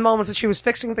in the moments that she was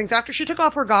fixing things after she took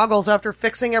off her goggles after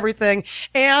fixing everything.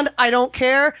 And I don't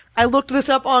care. I looked this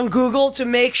up on Google to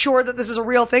make sure that this is a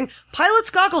real thing.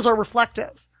 Pilot's goggles are reflective.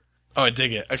 Oh, I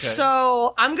dig it. Okay.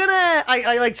 So I'm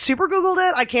I like super Googled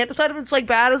it. I can't decide if it's like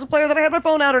bad as a player that I had my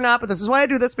phone out or not, but this is why I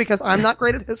do this because I'm not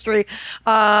great at history.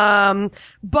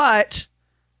 But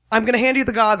I'm gonna hand you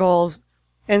the goggles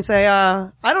and say, I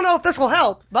don't know if this will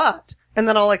help, but, and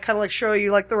then I'll like kind of like show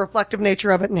you like the reflective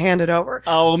nature of it and hand it over.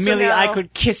 Oh, So Millie, now- I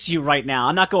could kiss you right now.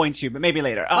 I'm not going to, but maybe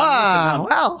later.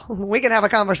 Well, we can have a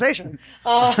conversation.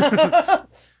 All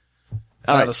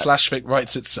right. The slash fic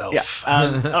writes itself. Yeah.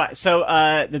 All right. So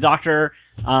the doctor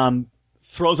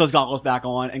throws those goggles back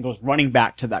on and goes running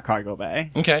back to that cargo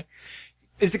bay. Okay.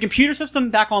 Is the computer system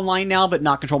back online now, but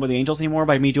not controlled by the angels anymore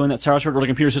by me doing that power surge, or the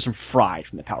computer system fried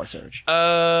from the power surge?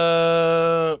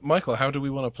 Michael, how do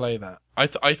we want to play that?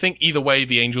 I think either way,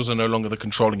 the angels are no longer the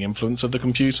controlling influence of the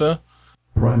computer.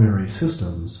 Primary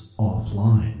systems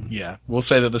offline. Yeah, we'll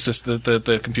say that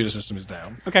the computer system is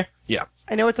down. Okay. Yeah.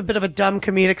 I know it's a bit of a dumb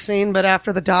comedic scene, but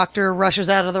after the doctor rushes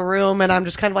out of the room and I'm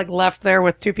just kind of like left there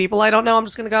with 2 people I don't know, I'm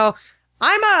just gonna go,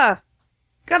 I'm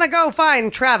gonna go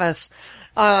find Travis.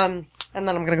 And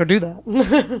then I'm gonna go do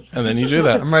that. And then you do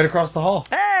that. I'm right across the hall.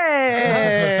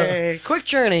 Hey! Quick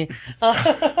journey.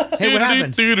 Hey, what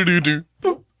happened?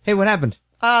 Hey, what happened?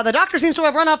 The doctor seems to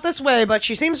have run up this way, but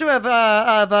she seems to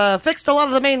have fixed a lot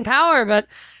of the main power, but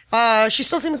she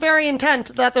still seems very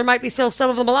intent that there might be still some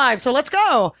of them alive, so let's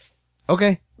go!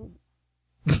 Okay.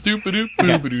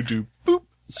 Doop-a-doop-doop-a-doop-doop. Boop.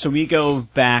 So we go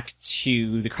back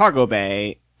to the cargo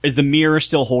bay. Is the mirror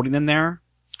still holding them there?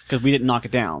 Because we didn't knock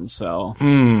it down, so.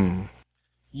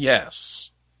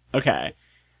 Yes. Okay.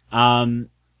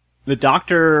 The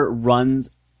doctor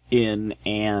runs in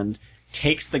and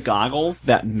takes the goggles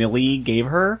that Millie gave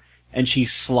her, and she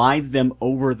slides them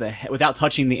over the head, without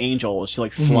touching the angel, she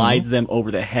like slides them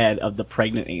over the head of the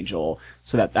pregnant angel,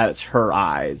 so that it's her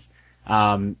eyes.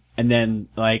 And then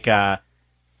like, so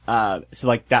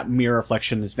like that mirror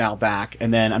reflection is now back,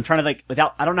 and then I'm trying to like,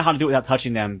 I don't know how to do it without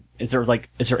touching them. Is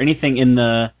there anything in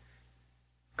the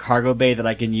cargo bay that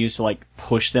I can use to like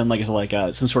push them, like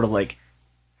some sort of like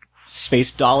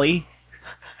space dolly?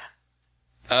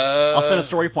 I'll spend a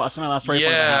story point. I'll spend my last story point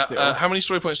if I Yeah. have to. How many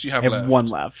story points do you have I have left? 1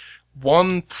 left.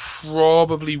 One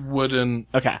probably wouldn't.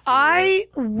 Okay. I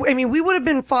mean, we would have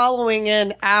been following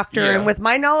in after, Yeah. and with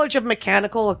my knowledge of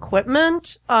mechanical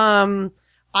equipment, I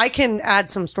can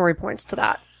add some story points to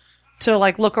that. To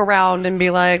like look around and be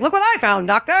like, look what I found,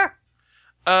 doctor!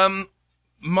 I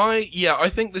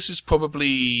think this one's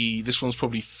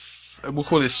probably, we'll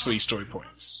call this 3 story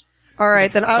points.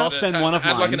 Alright, then I'll spend one of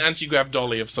Add like mine. an anti-grav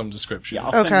dolly of some description. Yeah,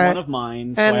 I'll spend Okay. one of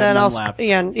mine. So I and have then one I'll, left.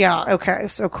 yeah, okay,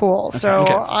 so cool. So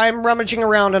Okay. I'm rummaging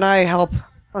around and I help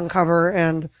uncover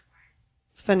and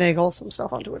finagle some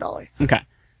stuff onto a dolly. Okay.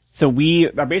 So we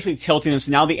are basically tilting them,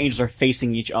 so now the angels are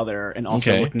facing each other and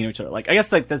also Okay. looking at each other. Like, I guess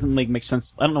that doesn't make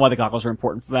sense. I don't know why the goggles are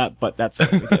important for that, but that's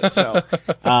what we did. So,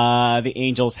 the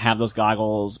angels have those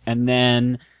goggles, and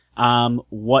then,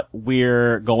 what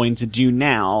we're going to do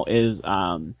now is,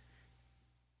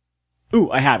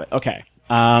 I have it. Okay.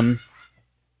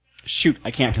 Shoot,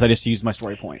 I can't because I just used my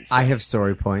story points. I have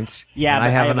story points. Yeah, and but I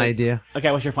have an a- idea. Okay,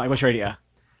 what's your point? What's your idea?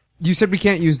 You said we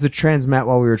can't use the transmat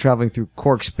while we were traveling through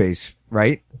Quark space,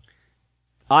 right?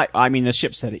 I mean, the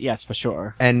ship said it, yes, for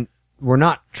sure. And we're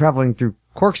not traveling through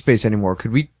Quark space anymore.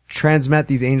 Could we transmat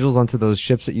these angels onto those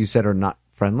ships that you said are not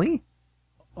friendly?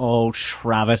 Oh,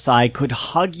 Travis, I could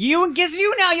hug you and kiss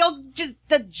you now. You're just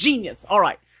a genius. All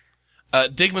right.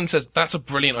 Digman says, that's a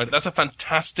brilliant idea. That's a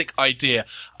fantastic idea.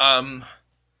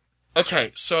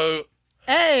 Okay, so...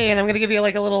 Hey, and I'm gonna give you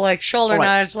like a little like shoulder All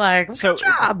right. nudge, like, good So,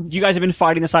 job. you guys have been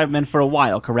fighting the Cybermen for a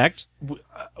while, correct?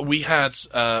 We had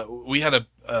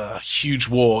a huge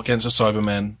war against the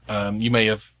Cybermen. You may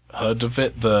have heard of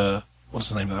it. What's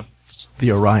the name of that?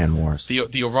 The Orion Wars.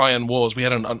 The Orion Wars. We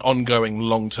had an ongoing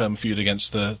long-term feud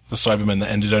against the Cybermen that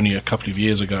ended only a couple of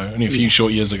years ago, only a few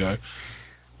short years ago.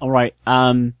 All right.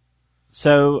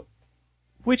 So,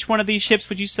 which one of these ships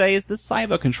would you say is the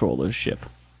Cyber Controller's ship?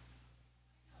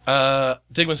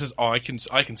 Digman says, "Oh, I can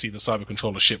see the Cyber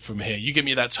Controller ship from here. You give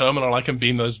me that terminal, I can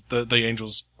beam the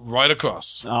angels right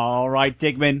across." All right,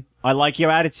 Digman. I like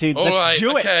your attitude. All Let's right,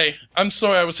 do it. okay. I'm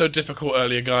sorry I was so difficult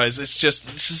earlier, guys. It's just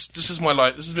this is my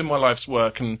life. This has been my life's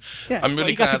work, and Yeah, I'm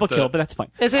really you got glad people that. killed, but that's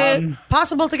fine. Is it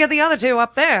possible to get the other two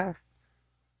up there?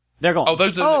 They're gone. Oh,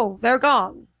 those are Oh, they're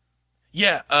gone.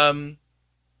 yeah.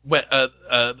 Where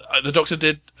the doctor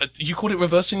did. You called it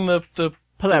reversing the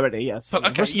Polarity, yes. okay,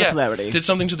 Reversing the yeah. polarity. Did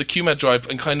something to the QMAD drive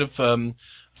and kind of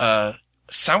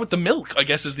soured the milk, I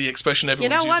guess is the expression You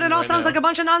everyone's know what? using It all right sounds now. like a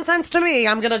bunch of nonsense to me.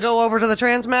 I'm gonna go over to the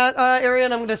transmat area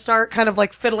and I'm gonna start kind of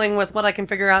like fiddling with what I can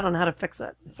figure out on how to fix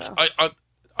it. So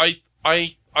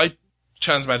I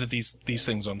transmitted these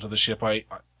things onto the ship. I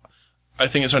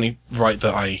think it's only right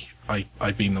that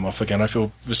I beam them off again. I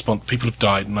feel people have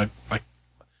died, and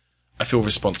I feel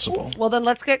responsible. well, then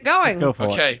let's get going. Let's go for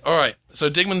it. Okay, all right. So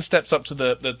Digman steps up to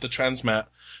the transmat,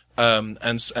 and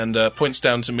points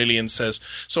down to Millie and says,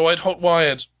 "So I'd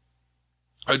rewired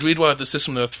the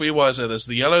system. There are 3 wires there. There's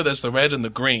the yellow, there's the red, and the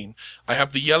green. I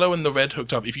have the yellow and the red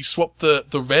hooked up. If you swap the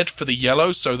red for the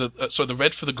yellow, so the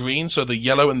red for the green, so the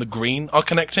yellow and the green are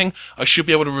connecting, I should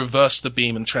be able to reverse the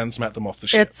beam and transmat them off the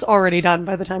ship." It's already done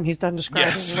by the time he's done describing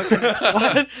Yes. what the next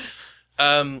one.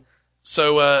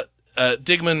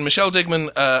 Michelle Digman,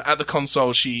 at the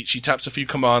console, she taps a few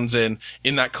commands in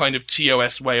that kind of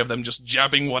TOS way of them just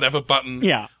jabbing whatever button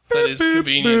Yeah. that is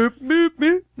convenient.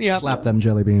 Yeah. Slap them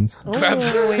jelly beans. Grabs-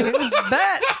 Oh, you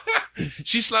bet.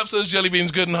 She slaps those jelly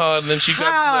beans good and hard, and then she grabs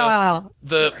Ah.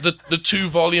 the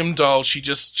 2-volume dial. She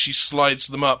slides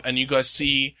them up, and you guys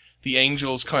see the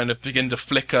angels kind of begin to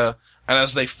flicker. And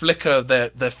as they flicker, their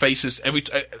faces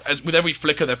with every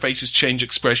flicker, their faces change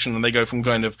expression, and they go from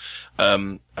kind of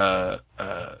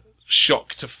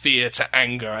shock to fear to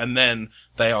anger, and then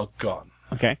they are gone.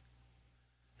 Okay.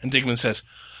 And Digman says,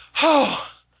 "Oh,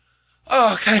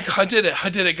 okay, I did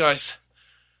it, guys.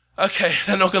 Okay,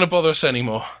 they're not going to bother us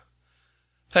anymore.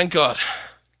 Thank God."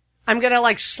 I'm gonna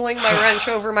like sling my wrench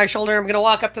over my shoulder. I'm gonna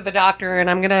walk up to the doctor and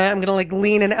I'm gonna like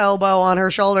lean an elbow on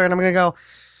her shoulder and I'm gonna go,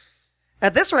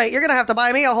 "At this rate, you're gonna have to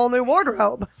buy me a whole new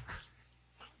wardrobe."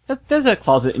 There's a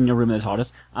closet in your room in the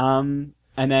TARDIS. And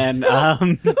then,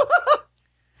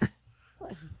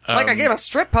 Like I gave a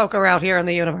strip poker out here in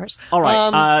the universe. all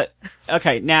right.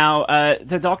 Okay, now,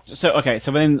 the doctor, so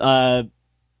then,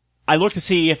 I look to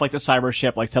see if, like, the cyber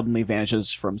ship, like, suddenly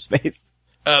vanishes from space.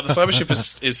 The cyber ship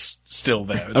is still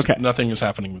there. Okay. Nothing is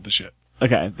happening with the ship.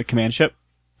 Okay, the command ship?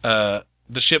 The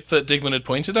ship that Digman had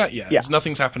pointed at, yeah.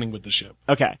 Nothing's happening with the ship.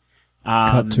 Okay.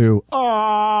 Cut to.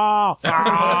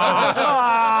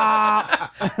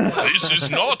 This is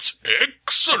not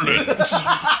excellent.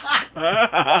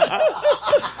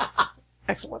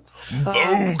 Excellent.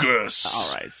 Bogus.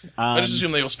 All right. I just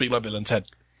assume they all speak like Bill and Ted.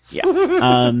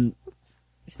 Yeah.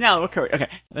 It's now occurring. Okay.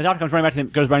 The doctor comes running back to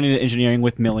goes running into engineering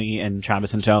with Millie and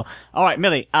Travis in tow. All right,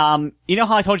 Millie. You know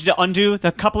how I told you to undo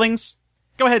the couplings?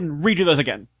 Go ahead and redo those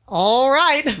again. All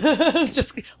right.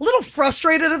 Just a little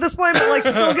frustrated at this point, but like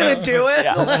still gonna do it.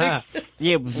 Yeah. Like,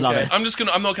 Yeah, love Okay. it.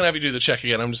 I'm not gonna have you do the check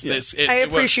again. I'm just it I it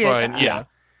works appreciate fine. that. Yeah.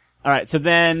 All right. So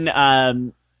then,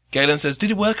 Galen says,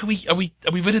 "Did it work? Are we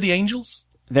rid of the angels?"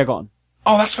 they're gone.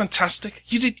 Oh, that's fantastic.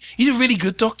 You did really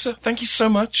good, Doctor. Thank you so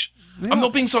much. I'm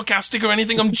not being sarcastic or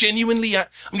anything. I'm genuinely, I'm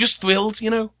just thrilled, you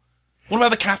know. What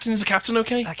about the captain? Is the captain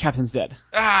okay? That captain's dead.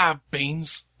 Ah,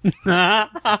 beans. well,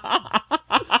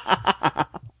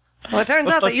 it turns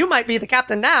out that you might be the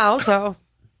captain now, so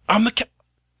I'm the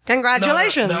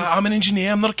congratulations. No, I'm an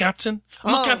engineer. I'm not a captain.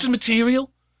 I'm not Oh. captain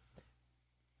material.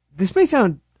 This may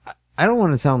sound, I don't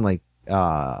want to sound like,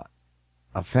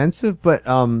 offensive, but,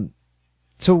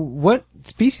 so what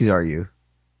species are you?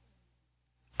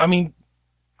 I mean,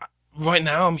 right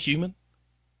now I'm human.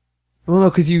 Well, no,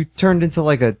 cause you turned into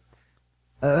like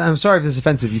I'm sorry if this is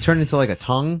offensive, you turned into like a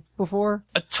tongue before?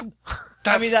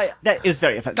 I mean, that is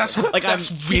very offensive. That's like,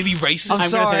 that's really racist. I'm gonna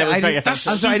say that was very offensive. That's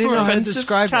I'm sorry, I didn't super know how to offensive.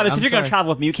 describe Travis, it. if you're going to travel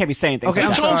with me, you can't be saying things Okay, like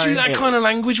I'm that. I told sorry. you that kind of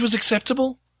language was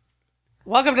acceptable.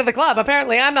 Welcome to the club.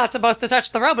 Apparently, I'm not supposed to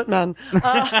touch the robot man.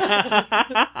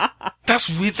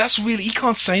 That's really. You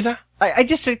can't say that. I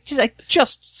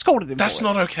just scolded him. That's for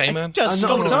it. not okay, man. Just I'm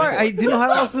scolded him sorry, for it. I didn't know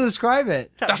how else to describe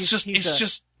it. That's just. He's It's a-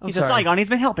 just. He's a sorry. Zygon. He's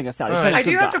been helping us out. He's been a I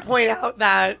good do have guy. to point out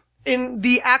that in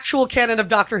the actual canon of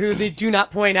Doctor Who, they do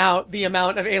not point out the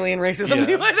amount of alien racism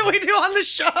Yeah. that we do on the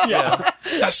show. Yeah.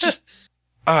 That's just.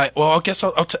 All right. Well, I guess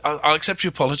I'll accept your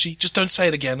apology. Just don't say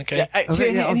it again, okay?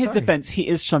 Okay, yeah, in I'm his sorry. defense, he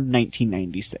is from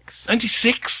 1996.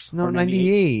 96, No, Or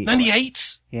 98.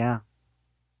 98. Yeah.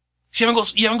 So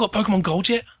you haven't got Pokemon Gold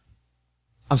yet.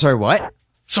 I'm sorry, what?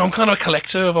 So I'm kind of a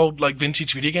collector of old like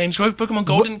vintage video games. Pokemon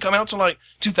Gold didn't come out till like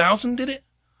 2000, did it?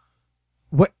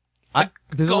 What?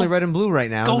 There's Gold- only red and blue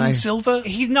right now. Gold and and I- Silver.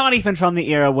 He's not even from the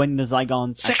era when the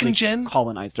Zygons Second actually gen?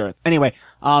 colonized Earth. Anyway,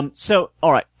 so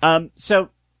alright, so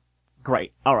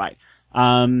great, alright.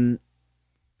 Can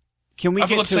we I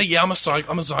get forgot to say, yeah, I'm a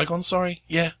Zygon. Sorry,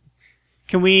 yeah.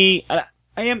 Can we?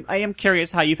 I am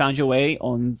curious how you found your way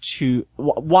on to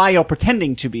why you're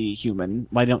pretending to be human.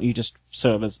 Why don't you just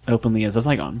serve as openly as a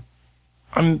Zygon?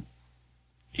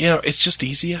 It's just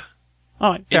easier.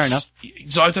 All right, fair enough.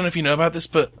 So I don't know if you know about this,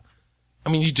 but I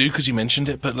mean, you do because you mentioned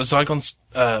it. But the Zygons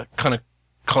kind of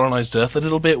colonized Earth a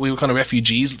little bit. We were kind of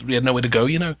refugees. We had nowhere to go,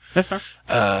 That's fair.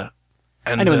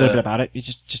 And I know a little bit about it. It's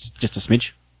just a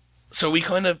smidge. so we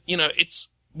kind of,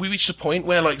 we reached a point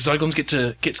where like Zygons get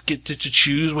to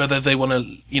choose whether they want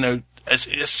to,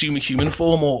 assume a human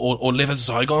form or live as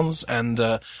Zygons. And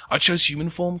I chose human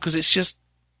form because it's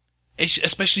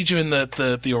especially during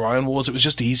the Orion Wars, it was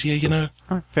just easier, All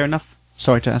right, fair enough.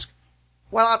 Sorry to ask.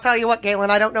 Well, I'll tell you what, Galen,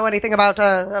 I don't know anything about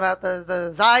the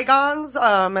Zygons,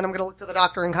 and I'm gonna look to the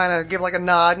doctor and kind of give like a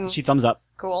nod and She thumbs up.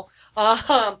 cool.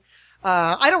 I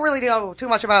don't really know too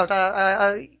much about,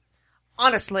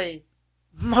 honestly,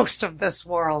 most of this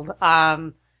world.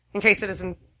 In case it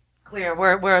isn't clear,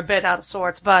 we're a bit out of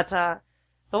sorts, but,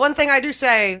 the one thing I do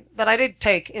say that I did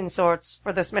take in sorts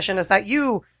for this mission is that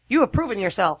you have proven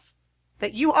yourself.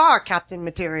 That you are Captain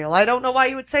Material. I don't know why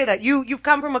you would say that. You've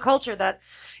come from a culture that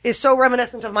is so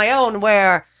reminiscent of my own,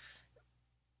 where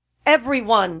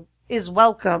everyone is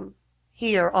welcome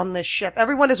here on this ship.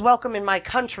 Everyone is welcome in my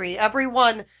country.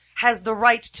 Everyone has the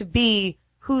right to be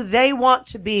who they want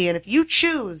to be. And if you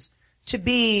choose to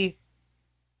be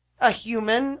a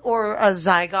human or a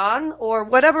Zygon or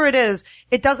whatever it is,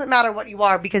 it doesn't matter what you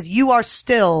are because you are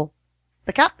still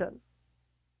the captain.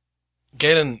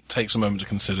 Galen takes a moment to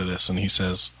consider this, and he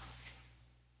says,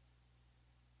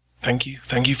 Thank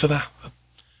you for that. That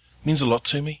means a lot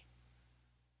to me.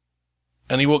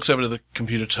 And he walks over to the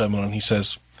computer terminal and he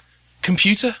says,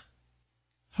 Computer,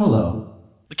 Hello.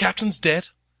 the captain's dead.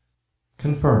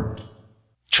 Confirmed.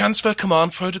 Transfer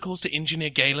command protocols to Engineer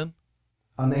Galen.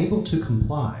 Unable to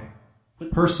comply.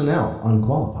 Personnel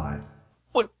unqualified.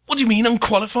 What do you mean,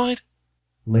 unqualified?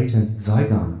 Latent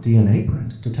Zygon DNA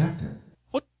print detected.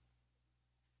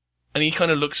 And he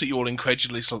kind of looks at you all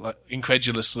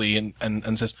incredulously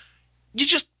and says, You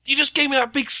just gave me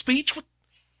that big speech? What?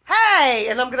 Hey!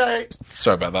 And I'm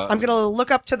Sorry about that. gonna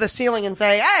look up to the ceiling and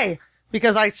say, hey!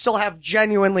 Because I still have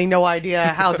genuinely no idea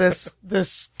how this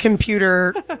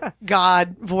computer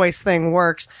god voice thing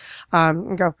works.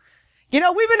 And go,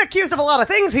 we've been accused of a lot of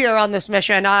things here on this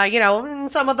mission,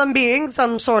 and some of them being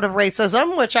some sort of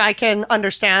racism, which I can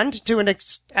understand to an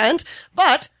extent,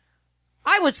 but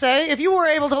I would say if you were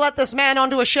able to let this man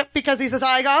onto a ship because he's a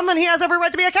Zygon, then he has every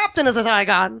right to be a captain as a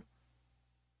Zygon.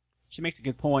 She makes a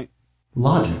good point.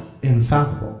 Logic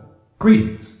infallible.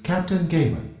 Greetings, Captain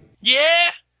Galen. Yeah!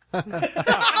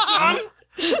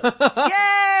 Yay!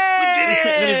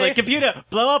 And he's like, computer,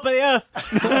 blow up the Earth.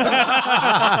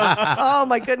 Oh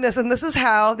my goodness, and this is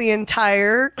how the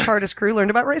entire TARDIS crew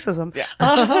learned about racism. Yeah.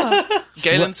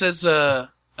 Galen says,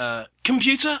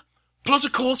 Computer, plot a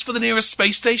course for the nearest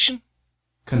space station.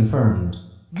 Confirmed.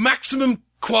 Maximum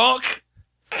quark.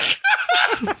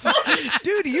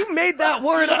 Dude, you made that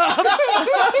word up.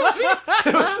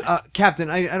 Captain,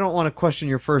 I don't want to question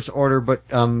your first order, but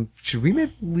should we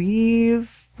maybe leave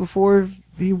before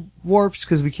he warps?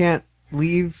 Because we can't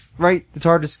leave, right? The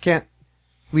TARDIS can't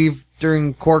leave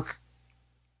during Quark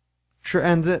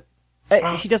transit.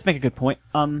 He does make a good point.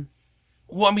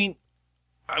 Well, I mean,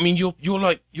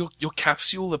 your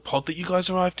capsule, the pod that you guys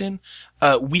arrived in,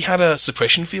 we had a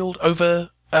suppression field over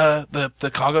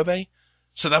the cargo bay,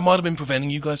 so that might have been preventing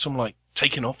you guys from like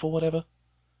taking off or whatever.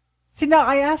 See, now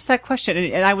I asked that question,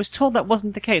 and I was told that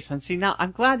wasn't the case. And see, now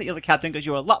I'm glad that you're the captain because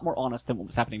you're a lot more honest than what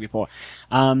was happening before.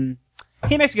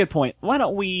 He makes a good point. Why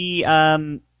don't we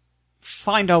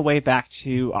find our way back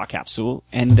to our capsule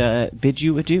and bid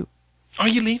you adieu? Are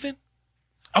you leaving?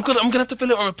 I'm gonna have to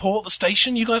fill out a report at the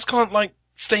station. You guys can't, like,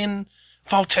 stay and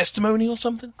file testimony or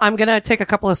something? I'm gonna take a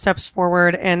couple of steps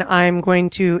forward and I'm going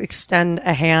to extend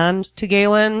a hand to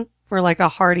Galen for like a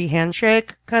hearty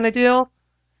handshake kind of deal.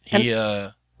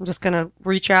 I'm just gonna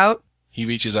reach out. He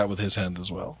reaches out with his hand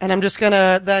as well. And I'm just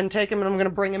gonna then take him and I'm gonna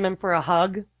bring him in for a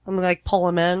hug. I'm gonna like pull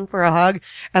him in for a hug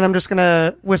and I'm just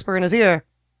gonna whisper in his ear,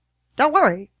 "Don't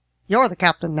worry, you're the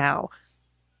captain now."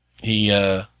 He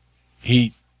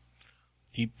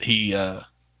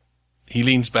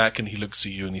leans back and he looks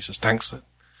at you and he says, "Thanks.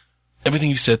 Everything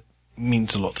you said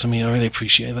means a lot to me. I really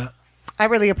appreciate that." I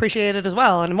really appreciate it as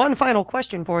well. And one final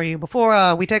question for you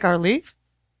before we take our leave.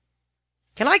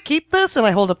 Can I keep this? And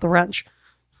I hold up the wrench.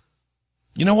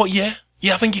 You know what? Yeah,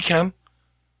 I think you can.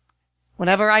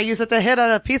 Whenever I use it to hit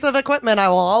a piece of equipment, I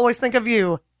will always think of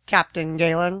you, Captain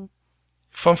Galen.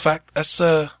 Fun fact, that's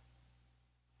a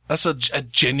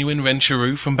genuine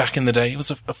wrencheroo from back in the day. It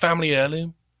was a family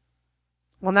heirloom.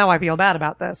 Well, now I feel bad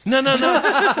about this. No.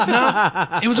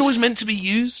 It was always meant to be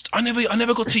used. I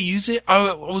never got to use it.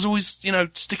 I was always,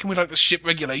 sticking with like the ship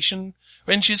regulation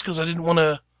wrenches because I didn't want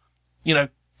to,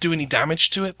 do any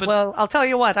damage to it. But well, I'll tell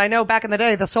you what. I know back in the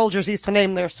day the soldiers used to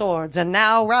name their swords, and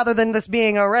now rather than this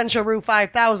being a Wrencharoo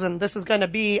 5000, this is going to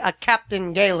be a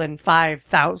Captain Galen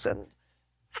 5000.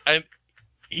 And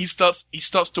he starts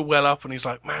to well up, and he's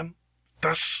like, "Man,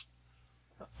 that's."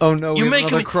 Oh no, You're we have making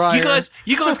another me. crier.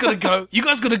 You guys gotta go. You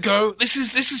guys gotta go. This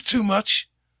is too much.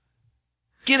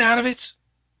 Get out of it.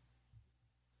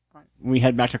 We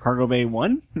head back to Cargo Bay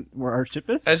 1, where our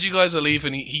ship is. As you guys are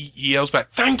leaving, he yells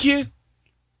back, "Thank you!"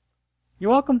 You're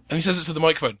welcome. And he says it to the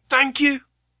microphone, "Thank you!"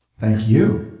 Thank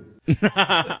you.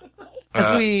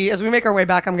 As we make our way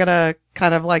back, I'm gonna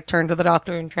kind of like turn to the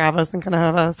doctor and Travis and kind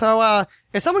of have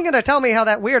is someone gonna tell me how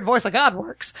that weird voice of God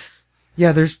works?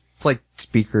 Yeah, there's like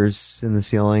speakers in the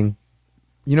ceiling.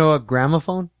 You know a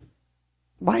gramophone?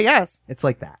 Why, yes. It's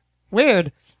like that.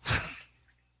 Weird.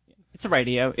 It's a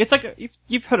radio. It's like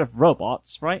you've heard of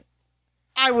robots, right?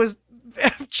 I was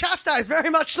chastised very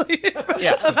much about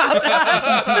Yeah.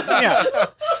 that. Yeah.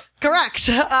 Correct.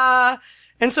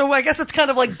 And so I guess it's kind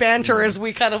of like banter as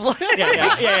we kind of like...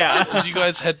 Yeah. As you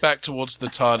guys head back towards the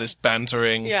TARDIS,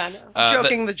 bantering. Yeah, no.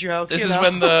 Joking the joke. This you is know?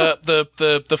 when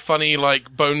the funny,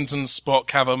 like, Bones and Spock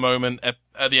have a moment at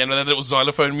the end of that little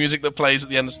xylophone music that plays at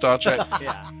the end of Star Trek.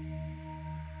 Yeah.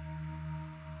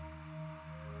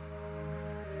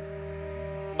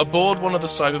 Aboard one of the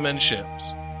Cybermen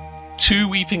ships, 2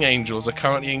 weeping angels are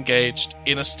currently engaged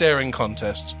in a staring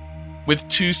contest with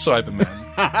 2 Cybermen.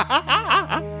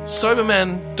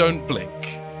 Cybermen don't blink,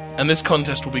 and this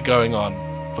contest will be going on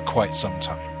for quite some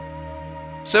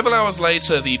time. Several hours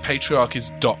later, the Patriarch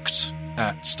is docked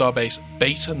at Starbase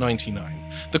Beta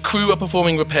 99. The crew are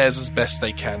performing repairs as best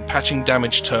they can, patching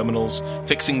damaged terminals,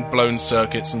 fixing blown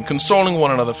circuits, and consoling one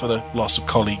another for the loss of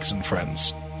colleagues and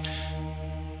friends.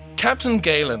 Captain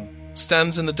Galen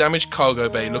stands in the damaged cargo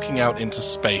bay looking out into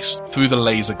space through the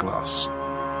laser glass,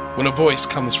 when a voice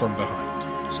comes from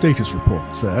behind. Status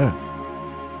report, sir.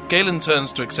 Galen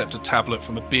turns to accept a tablet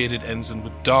from a bearded ensign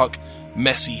with dark,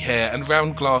 messy hair and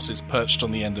round glasses perched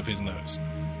on the end of his nose.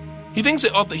 He thinks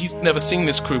it odd that he's never seen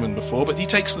this crewman before, but he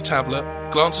takes the tablet,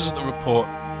 glances at the report,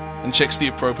 and checks the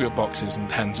appropriate boxes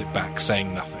and hands it back,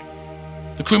 saying nothing.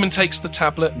 The crewman takes the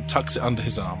tablet and tucks it under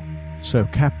his arm. So,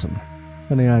 Captain,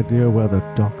 any idea where the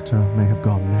doctor may have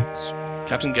gone next?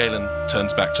 Captain Galen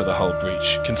turns back to the hull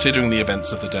breach, considering the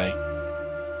events of the day.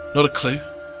 Not a clue.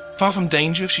 Far from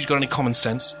danger if she's got any common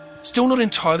sense. Still not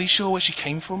entirely sure where she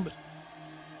came from, but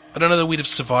I don't know that we'd have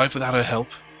survived without her help.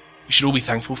 We should all be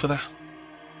thankful for that.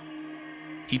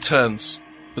 He turns,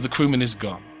 but the crewman is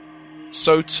gone.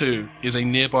 So too is a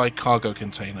nearby cargo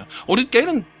container. Or did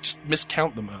Galen just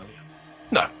miscount them earlier?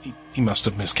 No, he must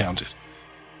have miscounted.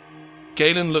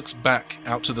 Galen looks back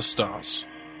out to the stars,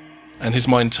 and his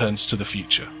mind turns to the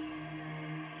future.